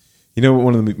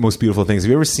 One of the most beautiful things, have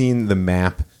you ever seen the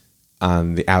map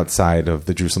on the outside of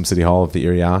the Jerusalem City Hall of the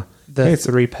Area? The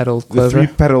three-petaled clover? The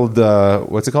three-petaled,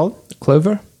 what's it called?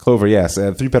 Clover? Clover, yes.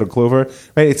 Three-petaled clover.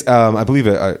 Right? It's, I believe,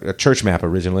 a church map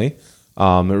originally,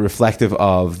 reflective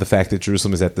of the fact that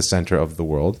Jerusalem is at the center of the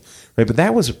world. Right? But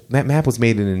that map was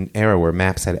made in an era where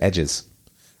maps had edges,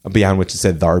 beyond which it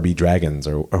said "Thar be dragons"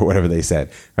 or whatever they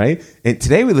said. Right? And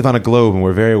today we live on a globe, and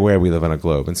we're very aware we live on a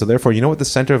globe. And so therefore, you know what the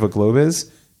center of a globe is?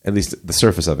 At least the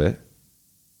surface of it.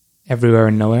 Everywhere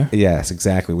and nowhere? Yes,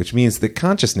 exactly. Which means that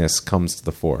consciousness comes to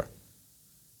the fore.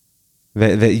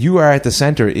 That you are at the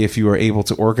center if you are able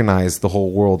to organize the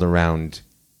whole world around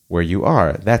where you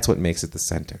are. That's what makes it the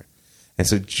center. And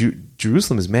so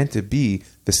Jerusalem is meant to be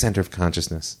the center of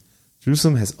consciousness.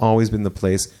 Jerusalem has always been the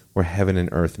place where heaven and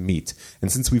earth meet.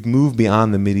 And since we've moved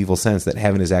beyond the medieval sense that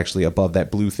heaven is actually above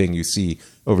that blue thing you see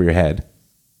over your head,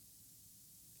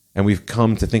 and we've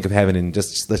come to think of heaven in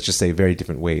let's just say, very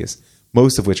different ways,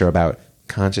 most of which are about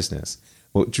consciousness.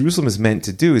 What Jerusalem is meant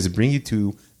to do is bring you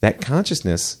to that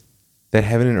consciousness that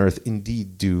heaven and earth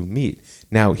indeed do meet.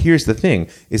 Now, here's the thing,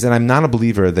 is that I'm not a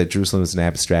believer that Jerusalem is an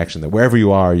abstraction, that wherever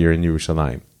you are, you're in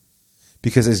Yerushalayim.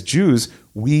 Because as Jews,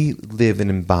 we live an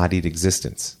embodied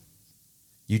existence.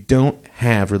 You don't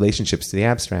have relationships to the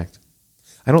abstract.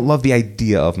 I don't love the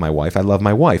idea of my wife. I love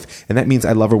my wife. And that means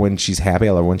I love her when she's happy.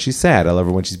 I love her when she's sad. I love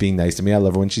her when she's being nice to me. I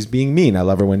love her when she's being mean. I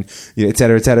love her when, et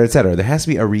cetera, et cetera, et cetera. There has to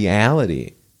be a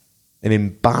reality, an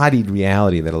embodied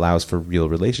reality that allows for real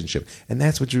relationship. And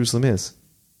that's what Jerusalem is.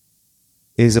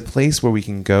 It is a place where we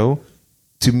can go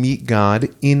to meet God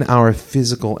in our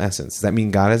physical essence. Does that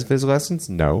mean God has a physical essence?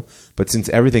 No. But since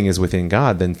everything is within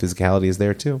God, then physicality is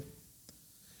there too.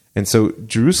 And so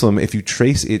Jerusalem, if you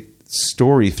trace its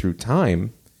story through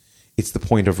time, it's the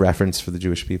point of reference for the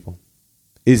Jewish people.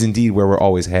 It is indeed where we're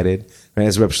always headed. Right?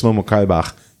 As Reb Shlomo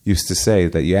Carlebach used to say,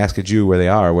 that you ask a Jew where they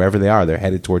are, wherever they are, they're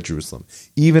headed toward Jerusalem.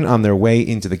 Even on their way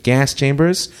into the gas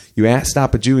chambers,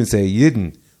 stop a Jew and say,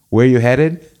 Yidden, where are you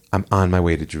headed? I'm on my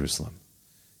way to Jerusalem.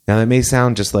 Now that may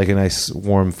sound just like a nice,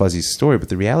 warm, fuzzy story, but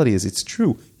the reality is it's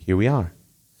true. Here we are.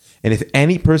 And if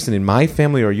any person in my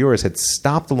family or yours had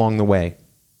stopped along the way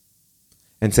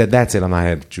and said, that's it, I'm not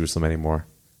headed to Jerusalem anymore,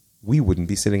 we wouldn't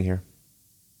be sitting here.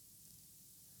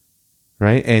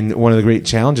 Right? And one of the great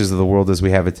challenges of the world as we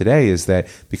have it today is that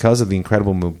because of the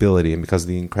incredible mobility and because of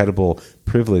the incredible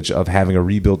privilege of having a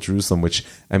rebuilt Jerusalem, which,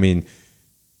 I mean,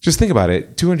 just think about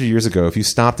it. 200 years ago, if you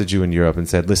stopped a Jew in Europe and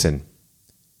said, listen,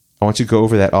 I want you to go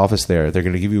over that office there. They're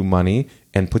going to give you money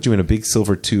and put you in a big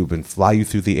silver tube and fly you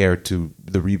through the air to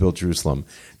the rebuilt Jerusalem.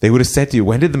 They would have said to you,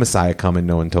 when did the Messiah come? And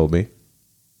no one told me.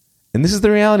 And this is the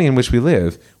reality in which we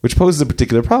live, which poses a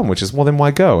particular problem, which is, well, then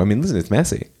why go? I mean, listen, it's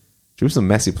messy. Jerusalem's a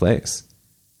messy place.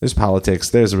 There's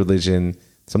politics, there's religion,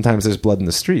 sometimes there's blood in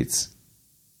the streets.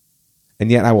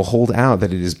 And yet I will hold out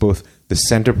that it is both the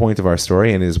center point of our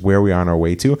story and is where we are on our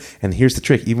way to. And here's the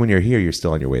trick. Even when you're here, you're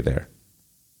still on your way there.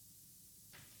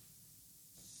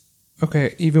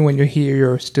 Okay, even when you're here,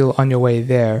 you're still on your way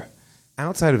there.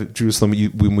 Outside of Jerusalem,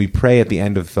 when we pray at the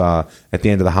end of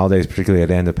the holidays, particularly at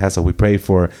the end of Pesach, we pray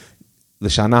for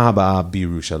L'Shana Haba'ah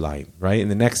B'Yerushalayim, right? In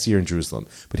the next year in Jerusalem.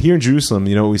 But here in Jerusalem,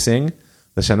 you know what we sing?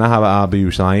 L'Shana Haba'ah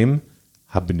B'Yerushalayim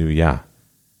Habenuyah.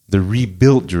 The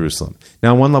rebuilt Jerusalem.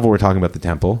 Now, on one level, we're talking about the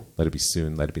temple. Let it be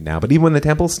soon, let it be now. But even when the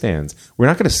temple stands, we're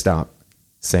not going to stop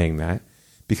saying that,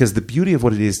 because the beauty of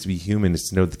what it is to be human is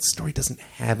to know that the story doesn't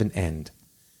have an end.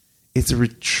 It's a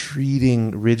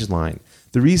retreating ridgeline.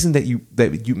 The reason that you,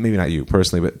 maybe not you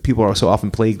personally, but people are so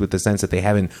often plagued with the sense that they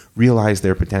haven't realized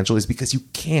their potential is because you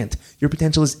can't. Your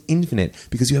potential is infinite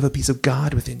because you have a piece of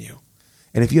God within you.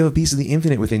 And if you have a piece of the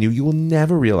infinite within you, you will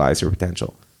never realize your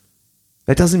potential.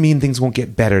 That doesn't mean things won't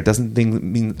get better. It doesn't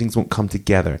mean that things won't come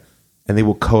together and they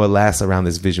will coalesce around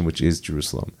this vision, which is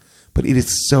Jerusalem. But it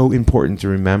is so important to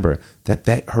remember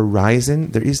that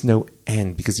horizon, there is no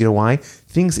end. Because you know why?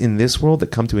 Things in this world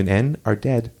that come to an end are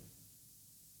dead.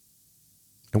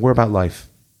 And we're about life.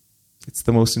 It's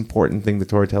the most important thing the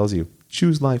Torah tells you.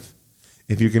 Choose life.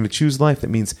 If you're going to choose life, that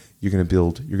means you're going to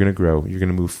build, you're going to grow, you're going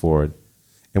to move forward.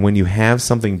 And when you have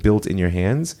something built in your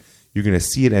hands, you're going to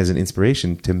see it as an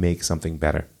inspiration to make something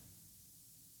better.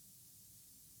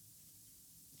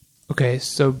 Okay,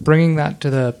 so bringing that to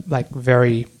the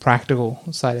very practical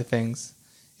side of things,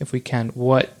 if we can,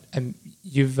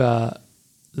 you've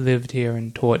lived here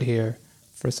and taught here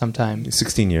for some time.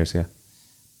 16 years, yeah.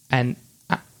 And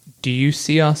do you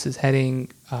see us as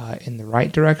heading in the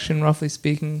right direction, roughly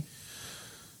speaking?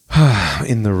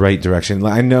 In the right direction.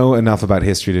 I know enough about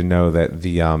history to know that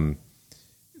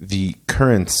the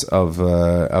currents of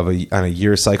on a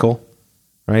year cycle,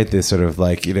 right? This sort of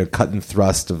cut and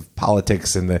thrust of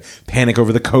politics and the panic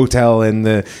over the Kotel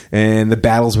and the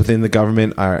battles within the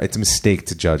government it's a mistake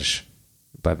to judge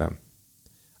by them.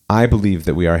 I believe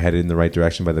that we are headed in the right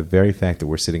direction by the very fact that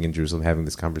we're sitting in Jerusalem having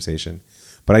this conversation.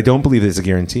 But I don't believe there's a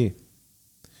guarantee.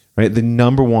 Right? The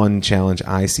number one challenge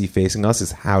I see facing us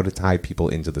is how to tie people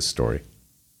into the story.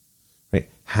 Right?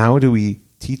 How do we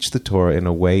teach the Torah in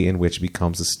a way in which it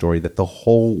becomes a story that the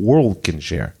whole world can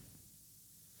share?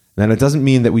 Now, it doesn't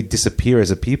mean that we disappear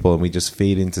as a people and we just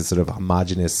fade into sort of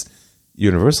homogenous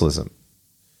universalism.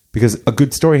 Because a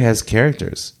good story has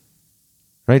characters.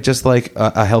 Right? Just like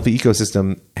a healthy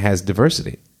ecosystem has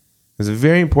diversity. It's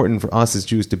very important for us as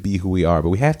Jews to be who we are, but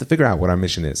we have to figure out what our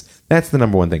mission is. That's the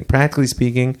number one thing. Practically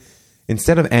speaking,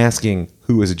 instead of asking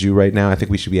who is a Jew right now, I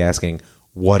think we should be asking,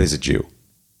 what is a Jew?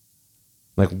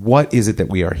 What is it that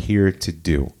we are here to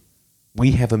do?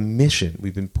 We have a mission.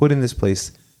 We've been put in this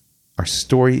place. Our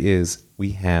story is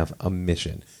we have a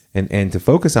mission. And to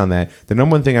focus on that, the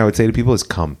number one thing I would say to people is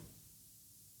come.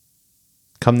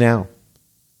 Come now.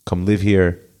 Come live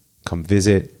here. Come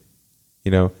visit.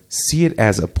 See it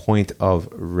as a point of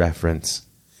reference.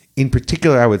 In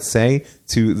particular, I would say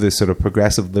to the sort of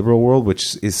progressive liberal world,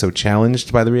 which is so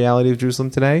challenged by the reality of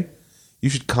Jerusalem today, you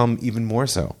should come even more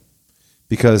so.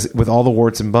 Because with all the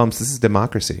warts and bumps, this is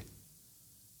democracy.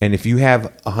 And if you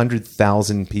have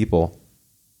 100,000 people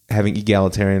having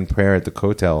egalitarian prayer at the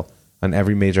Kotel on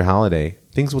every major holiday,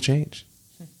 things will change.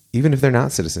 Even if they're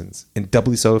not citizens, and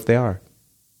doubly so if they are.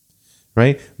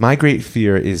 Right? My great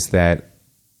fear is that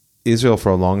Israel for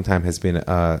a long time has been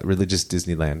a religious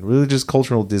Disneyland, religious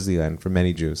cultural Disneyland for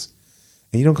many Jews.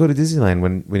 And you don't go to Disneyland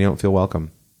when you don't feel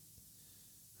welcome.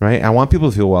 Right? I want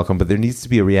people to feel welcome, but there needs to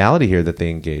be a reality here that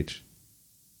they engage.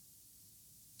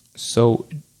 So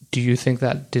do you think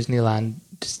that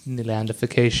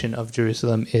Disneylandification of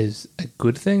Jerusalem is a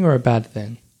good thing or a bad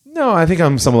thing? No, I think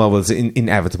on some level it's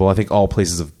inevitable. I think all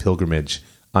places of pilgrimage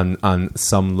on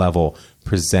some level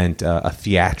present a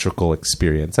theatrical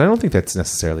experience. I don't think that's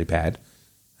necessarily bad.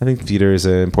 I think theater is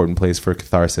an important place for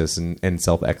catharsis and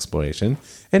self-exploration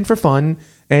and for fun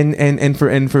and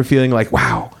for feeling like,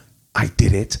 wow, I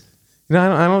did it. You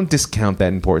know, I don't discount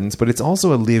that importance, but it's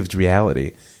also a lived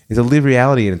reality. It's a lived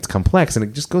reality and it's complex, and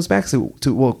it just goes back to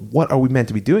well, what are we meant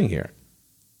to be doing here?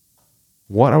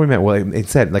 What are we meant? Well,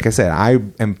 instead, like I said, I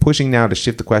am pushing now to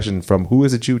shift the question from who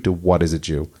is a Jew to what is a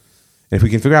Jew. And if we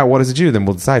can figure out what is a Jew, then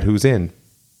we'll decide who's in.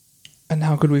 And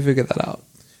how could we figure that out?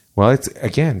 Well,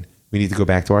 we need to go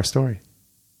back to our story.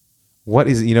 What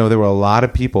is, there were a lot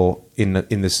of people in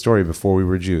this story before we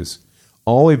were Jews.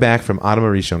 All the way back from Adam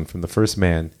Arishon, from the first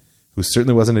man, who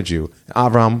certainly wasn't a Jew.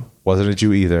 Avram wasn't a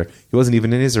Jew either. He wasn't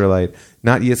even an Israelite.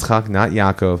 Not Yitzchak, not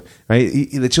Yaakov.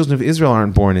 Right? The children of Israel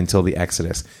aren't born until the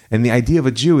Exodus. And the idea of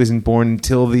a Jew isn't born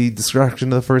until the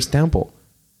destruction of the first temple.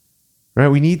 Right?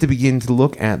 We need to begin to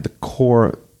look at the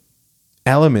core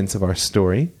elements of our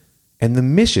story and the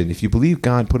mission. If you believe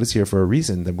God put us here for a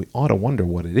reason, then we ought to wonder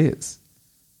what it is.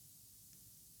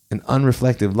 An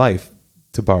unreflective life,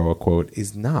 to borrow a quote,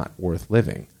 is not worth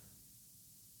living.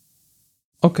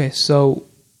 Okay, so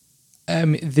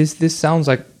this sounds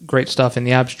like great stuff in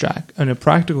the abstract. In a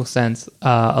practical sense,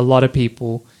 a lot of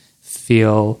people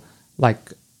feel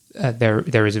like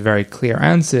there is a very clear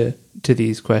answer to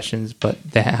these questions, but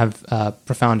they have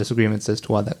profound disagreements as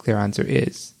to what that clear answer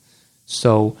is.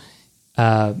 So,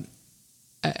 the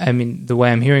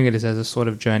way I'm hearing it is as a sort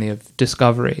of journey of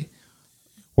discovery.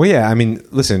 Well, yeah,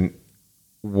 listen,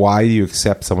 why do you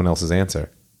accept someone else's answer?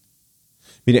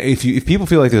 If people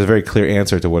feel like there's a very clear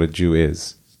answer to what a Jew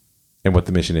is and what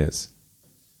the mission is,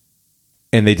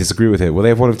 and they disagree with it, well, they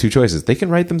have one of two choices. They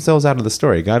can write themselves out of the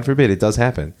story. God forbid, it does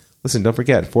happen. Listen, don't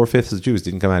forget, 4/5 of Jews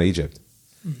didn't come out of Egypt.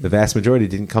 Mm-hmm. The vast majority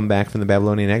didn't come back from the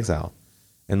Babylonian exile.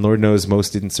 And Lord knows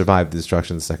most didn't survive the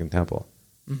destruction of the Second Temple.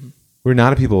 Mm-hmm. We're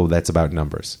not a people that's about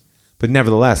numbers. But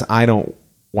nevertheless, I don't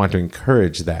want to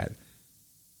encourage that.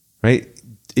 Right?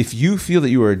 If you feel that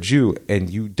you are a Jew and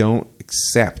you don't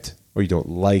accept or you don't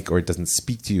like or it doesn't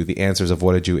speak to you the answers of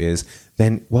what a Jew is,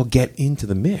 then, well, get into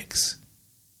the mix.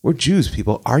 We're Jews,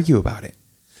 people. Argue about it.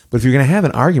 But if you're going to have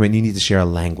an argument, you need to share a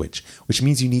language, which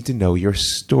means you need to know your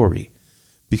story.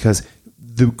 Because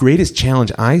the greatest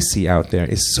challenge I see out there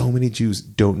is so many Jews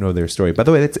don't know their story. By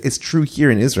the way, it's true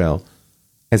here in Israel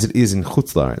as it is in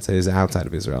Chutz La'aretz, it is outside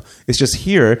of Israel. It's just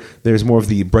here, there's more of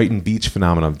the Brighton Beach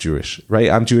phenomenon of Jewish, right?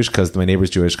 I'm Jewish because my neighbor's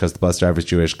Jewish, because the bus driver's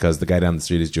Jewish, because the guy down the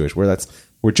street is Jewish. We're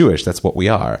Jewish. That's what we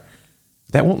are.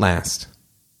 That won't last.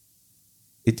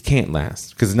 It can't last.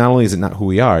 Because not only is it not who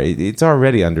we are, it's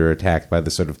already under attack by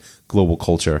the sort of global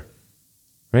culture.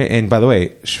 Right? And by the way,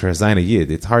 Shver Zayin Yid,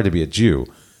 it's hard to be a Jew.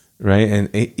 Right? And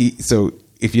so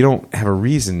if you don't have a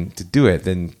reason to do it,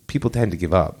 then people tend to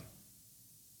give up.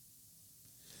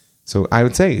 So I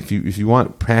would say if you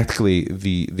want practically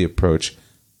the approach,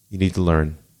 you need to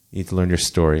learn. You need to learn your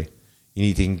story. You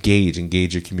need to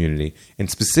engage your community, and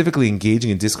specifically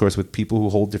engaging in discourse with people who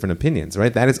hold different opinions,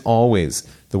 right? That is always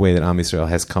the way that Am Yisrael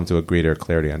has come to a greater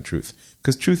clarity on truth,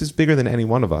 because truth is bigger than any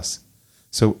one of us.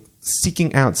 So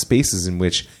seeking out spaces in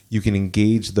which you can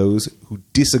engage those who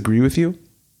disagree with you,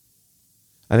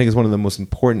 I think is one of the most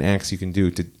important acts you can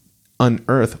do to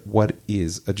unearth what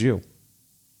is a Jew.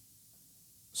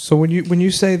 So when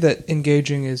you say that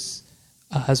engaging has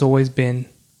always been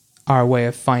our way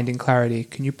of finding clarity,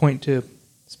 can you point to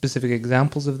specific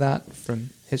examples of that from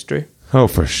history? Oh,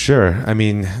 for sure.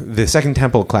 The Second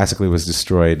Temple classically was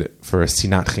destroyed for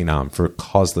sinat chinam, for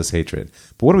causeless hatred.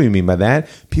 But what do we mean by that?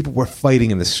 People were fighting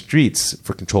in the streets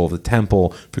for control of the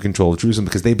temple, for control of Jerusalem,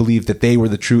 because they believed that they were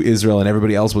the true Israel and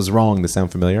everybody else was wrong. Does that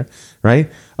sound familiar?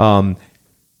 Right?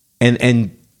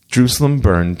 And Jerusalem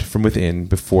burned from within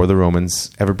before the Romans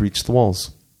ever breached the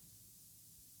walls,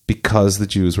 because the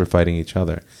Jews were fighting each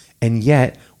other. And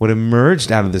yet, what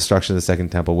emerged out of the destruction of the Second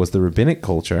Temple was the rabbinic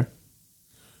culture,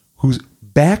 whose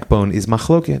backbone is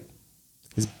machloket.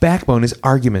 His backbone is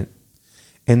argument.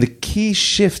 And the key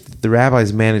shift that the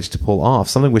rabbis managed to pull off,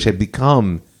 something which had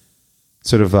become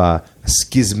sort of a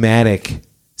schismatic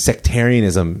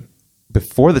sectarianism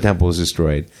before the temple was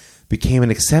destroyed, became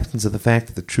an acceptance of the fact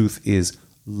that the truth is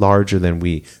larger than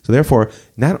we. So therefore,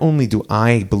 not only do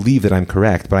I believe that I'm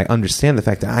correct, but I understand the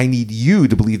fact that I need you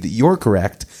to believe that you're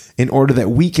correct in order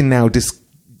that we can now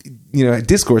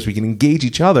discourse, we can engage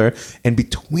each other, and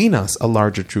between us, a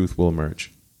larger truth will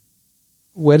emerge.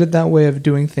 Where did that way of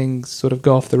doing things sort of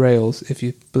go off the rails, if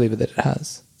you believe that it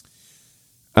has?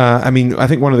 I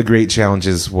think one of the great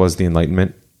challenges was the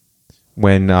Enlightenment.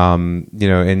 When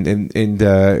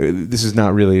this is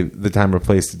not really the time or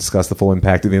place to discuss the full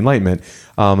impact of the Enlightenment,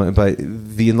 but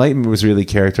the Enlightenment was really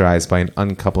characterized by an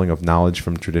uncoupling of knowledge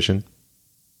from tradition.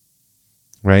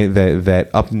 Right? That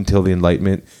up until the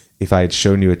Enlightenment, if I had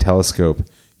shown you a telescope,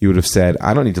 you would have said,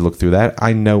 "I don't need to look through that.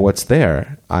 I know what's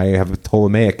there. I have a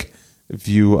Ptolemaic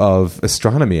view of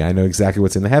astronomy. I know exactly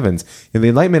what's in the heavens." And the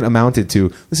Enlightenment amounted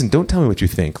to, listen, don't tell me what you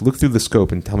think. Look through the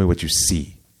scope and tell me what you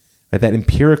see. Right? That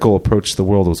empirical approach to the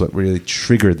world was what really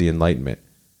triggered the Enlightenment.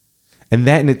 And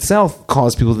that in itself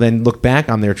caused people to then look back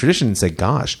on their tradition and say,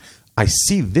 gosh, I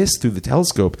see this through the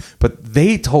telescope, but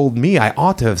they told me I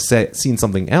ought to have seen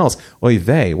something else. Oy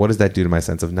vey, what does that do to my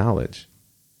sense of knowledge?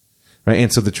 Right?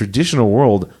 And so the traditional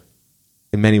world,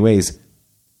 in many ways,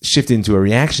 shifted into a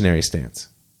reactionary stance.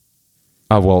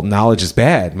 Well, knowledge is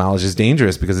bad. Knowledge is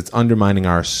dangerous because it's undermining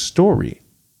our story.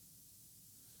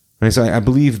 Right? So I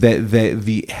believe that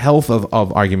the health of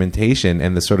argumentation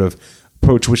and the sort of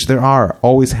approach, which there are,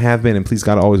 always have been, and please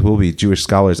God always will be, Jewish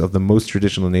scholars of the most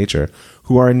traditional nature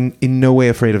who are in no way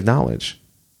afraid of knowledge.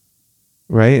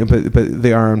 Right? But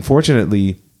they are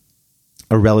unfortunately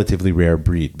a relatively rare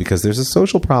breed because there's a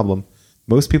social problem.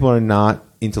 Most people are not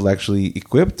intellectually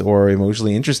equipped or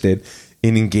emotionally interested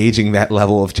in engaging that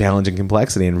level of challenge and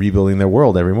complexity and rebuilding their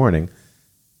world every morning.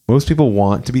 Most people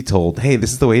want to be told, hey,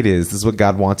 this is the way it is. This is what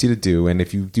God wants you to do. And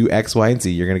if you do X, Y, and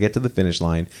Z, you're going to get to the finish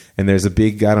line. And there's a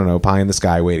big, pie in the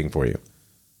sky waiting for you.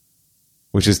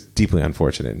 Which is deeply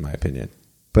unfortunate, in my opinion.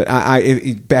 But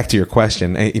back to your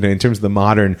question, in terms of the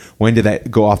modern, when did that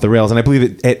go off the rails? And I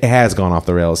believe it has gone off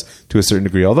the rails to a certain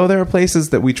degree. Although there are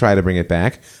places that we try to bring it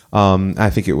back. I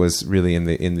think it was really in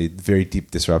the very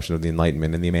deep disruption of the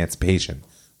Enlightenment and the emancipation,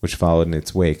 which followed in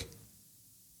its wake.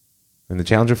 And the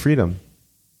challenge of freedom.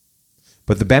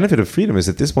 But the benefit of freedom is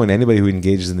at this point, anybody who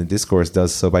engages in the discourse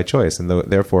does so by choice. And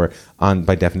therefore,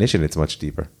 by definition, it's much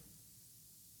deeper.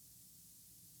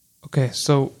 Okay,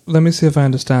 so let me see if I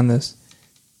understand this.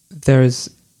 There's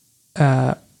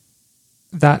that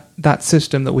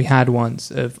system that we had once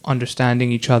of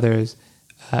understanding each other's,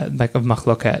 of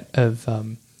machloket, of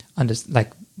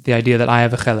the idea that I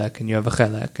have a chelek and you have a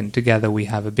chelek, and together we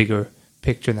have a bigger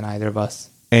picture than either of us.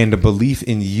 And a belief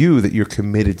in you that you're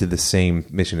committed to the same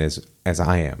mission as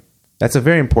I am. That's a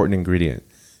very important ingredient.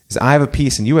 Is I have a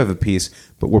piece and you have a piece,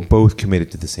 but we're both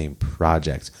committed to the same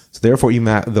project. So therefore,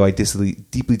 even though I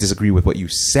deeply disagree with what you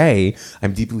say,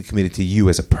 I'm deeply committed to you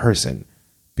as a person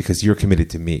because you're committed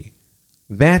to me.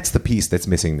 That's the piece that's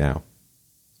missing now.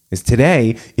 Is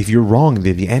today, if you're wrong,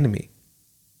 they're the enemy.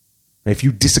 If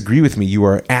you disagree with me, you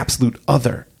are absolute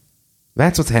other.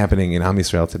 That's what's happening in Am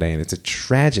Yisrael today, and it's a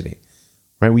tragedy.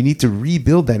 Right? We need to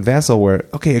rebuild that vessel where,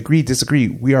 okay, agree, disagree,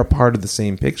 we are part of the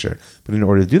same picture. But in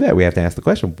order to do that, we have to ask the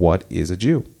question, what is a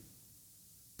Jew?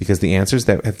 Because the answers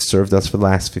that have served us for the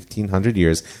last 1,500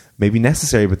 years may be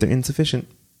necessary, but they're insufficient.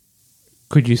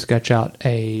 Could you sketch out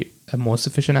a more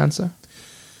sufficient answer?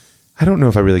 I don't know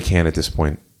if I really can at this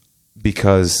point,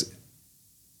 because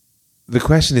the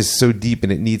question is so deep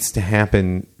and it needs to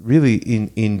happen really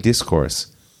in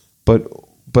discourse.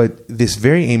 But this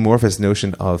very amorphous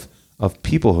notion of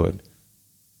peoplehood,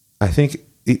 I think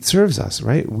it serves us,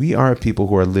 right? We are a people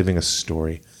who are living a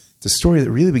story. It's a story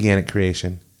that really began at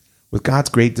creation with God's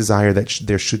great desire that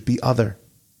there should be other.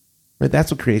 Right?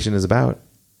 That's what creation is about.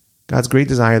 God's great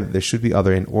desire that there should be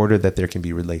other in order that there can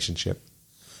be relationship.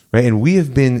 Right? And we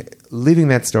have been living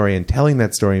that story and telling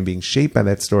that story and being shaped by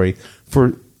that story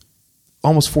for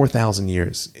almost 4,000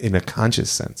 years in a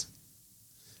conscious sense.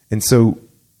 And so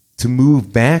to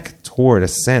move back toward a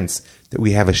sense that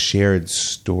we have a shared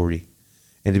story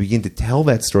and to begin to tell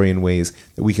that story in ways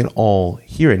that we can all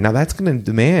hear it. Now, that's going to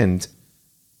demand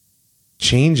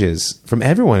changes from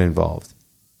everyone involved,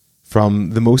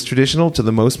 from the most traditional to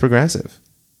the most progressive.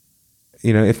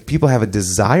 If people have a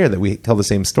desire that we tell the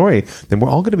same story, then we're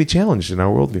all going to be challenged in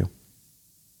our worldview.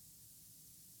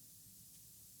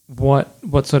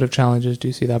 What sort of challenges do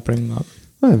you see that bringing up?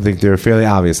 Well, I think they're fairly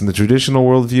obvious. In the traditional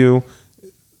worldview,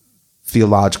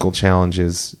 theological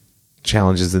challenges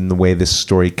in the way this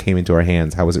story came into our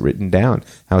hands. How was it written down?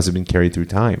 How has it been carried through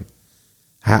time?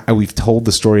 We've told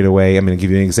the story in a way. I'm going to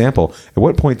give you an example. At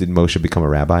what point did Moshe become a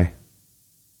rabbi?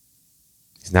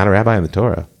 He's not a rabbi in the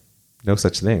Torah. No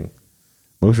such thing.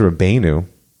 Moshe Rabbeinu,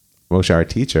 Moshe our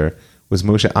teacher, was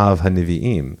Moshe Av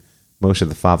HaNevi'im, Moshe,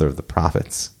 the father of the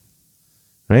prophets.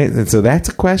 Right? And so that's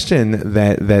a question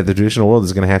that the traditional world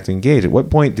is going to have to engage. At what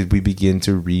point did we begin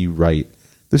to rewrite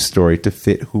the story to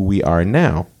fit who we are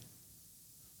now?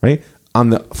 Right? On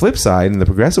the flip side, in the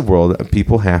progressive world,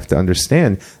 people have to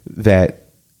understand that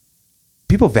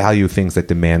people value things that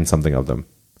demand something of them.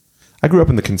 I grew up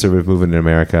in the conservative movement in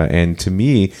America, and to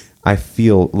me, I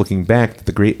feel, looking back, that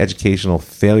the great educational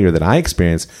failure that I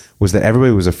experienced was that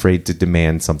everybody was afraid to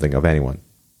demand something of anyone.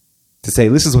 To say,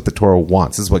 this is what the Torah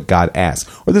wants, this is what God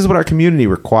asks, or this is what our community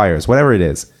requires, whatever it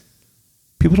is.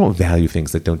 People don't value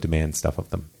things that don't demand stuff of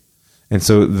them. And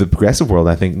so the progressive world,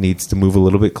 I think, needs to move a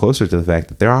little bit closer to the fact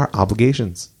that there are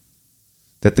obligations.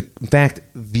 That, in fact,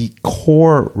 the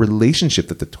core relationship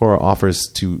that the Torah offers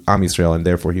to Am Yisrael and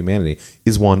therefore humanity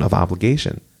is one of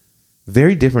obligation.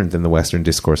 Very different than the Western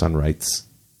discourse on rights.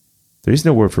 There is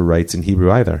no word for rights in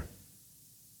Hebrew either.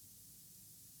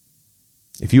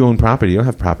 If you own property, you don't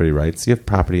have property rights. You have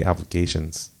property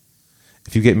obligations.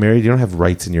 If you get married, you don't have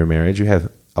rights in your marriage. You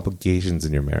have obligations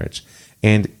in your marriage.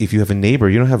 And if you have a neighbor,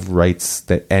 you don't have rights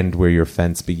that end where your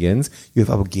fence begins. You have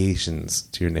obligations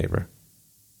to your neighbor.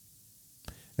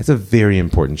 That's a very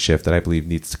important shift that I believe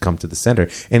needs to come to the center.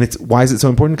 And why is it so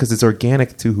important? Because it's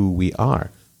organic to who we are.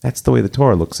 That's the way the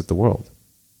Torah looks at the world.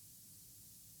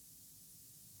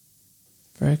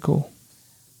 Very cool.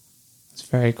 That's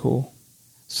very cool.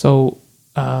 So,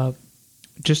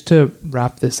 just to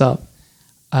wrap this up,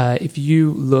 if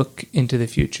you look into the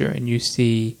future and you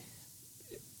see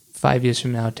 5 years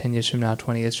from now, 10 years from now,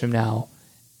 20 years from now,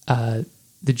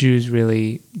 the Jews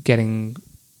really getting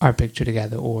our picture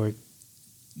together, or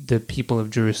the people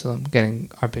of Jerusalem getting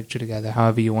our picture together,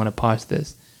 however you want to parse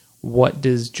this, what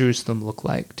does Jerusalem look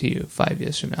like to you 5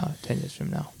 years from now, 10 years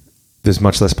from now? There's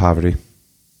much less poverty.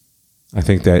 I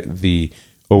think that the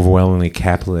overwhelmingly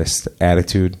capitalist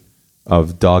attitude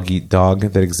of dog eat dog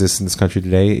that exists in this country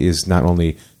today is not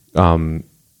only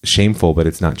shameful, but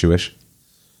it's not Jewish.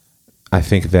 I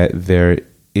think that there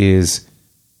is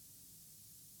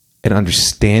an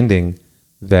understanding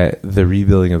that the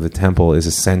rebuilding of the temple is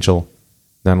essential,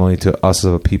 not only to us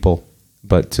as a people,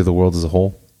 but to the world as a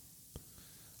whole.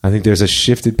 I think there's a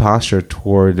shifted posture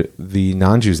toward the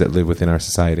non-Jews that live within our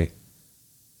society,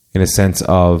 in a sense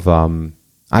of,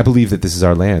 I believe that this is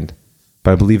our land,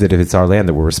 but I believe that if it's our land,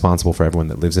 that we're responsible for everyone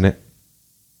that lives in it.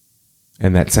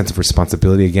 And that sense of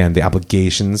responsibility, again, the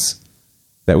obligations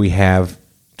that we have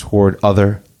toward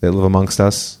other that live amongst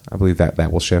us, I believe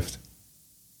that will shift.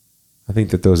 I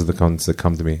think that those are the ones that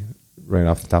come to me right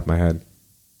off the top of my head.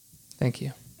 Thank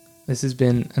you. This has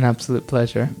been an absolute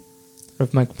pleasure.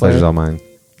 Rav Mike Feuer. Pleasure's all mine.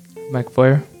 Mike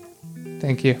Feuer,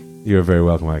 thank you. You're very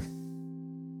welcome, Mike.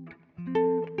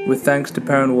 With thanks to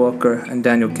Perrin Walker and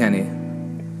Daniel Kenny,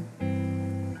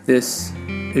 this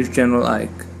is General Ike,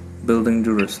 Building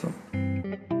Jerusalem.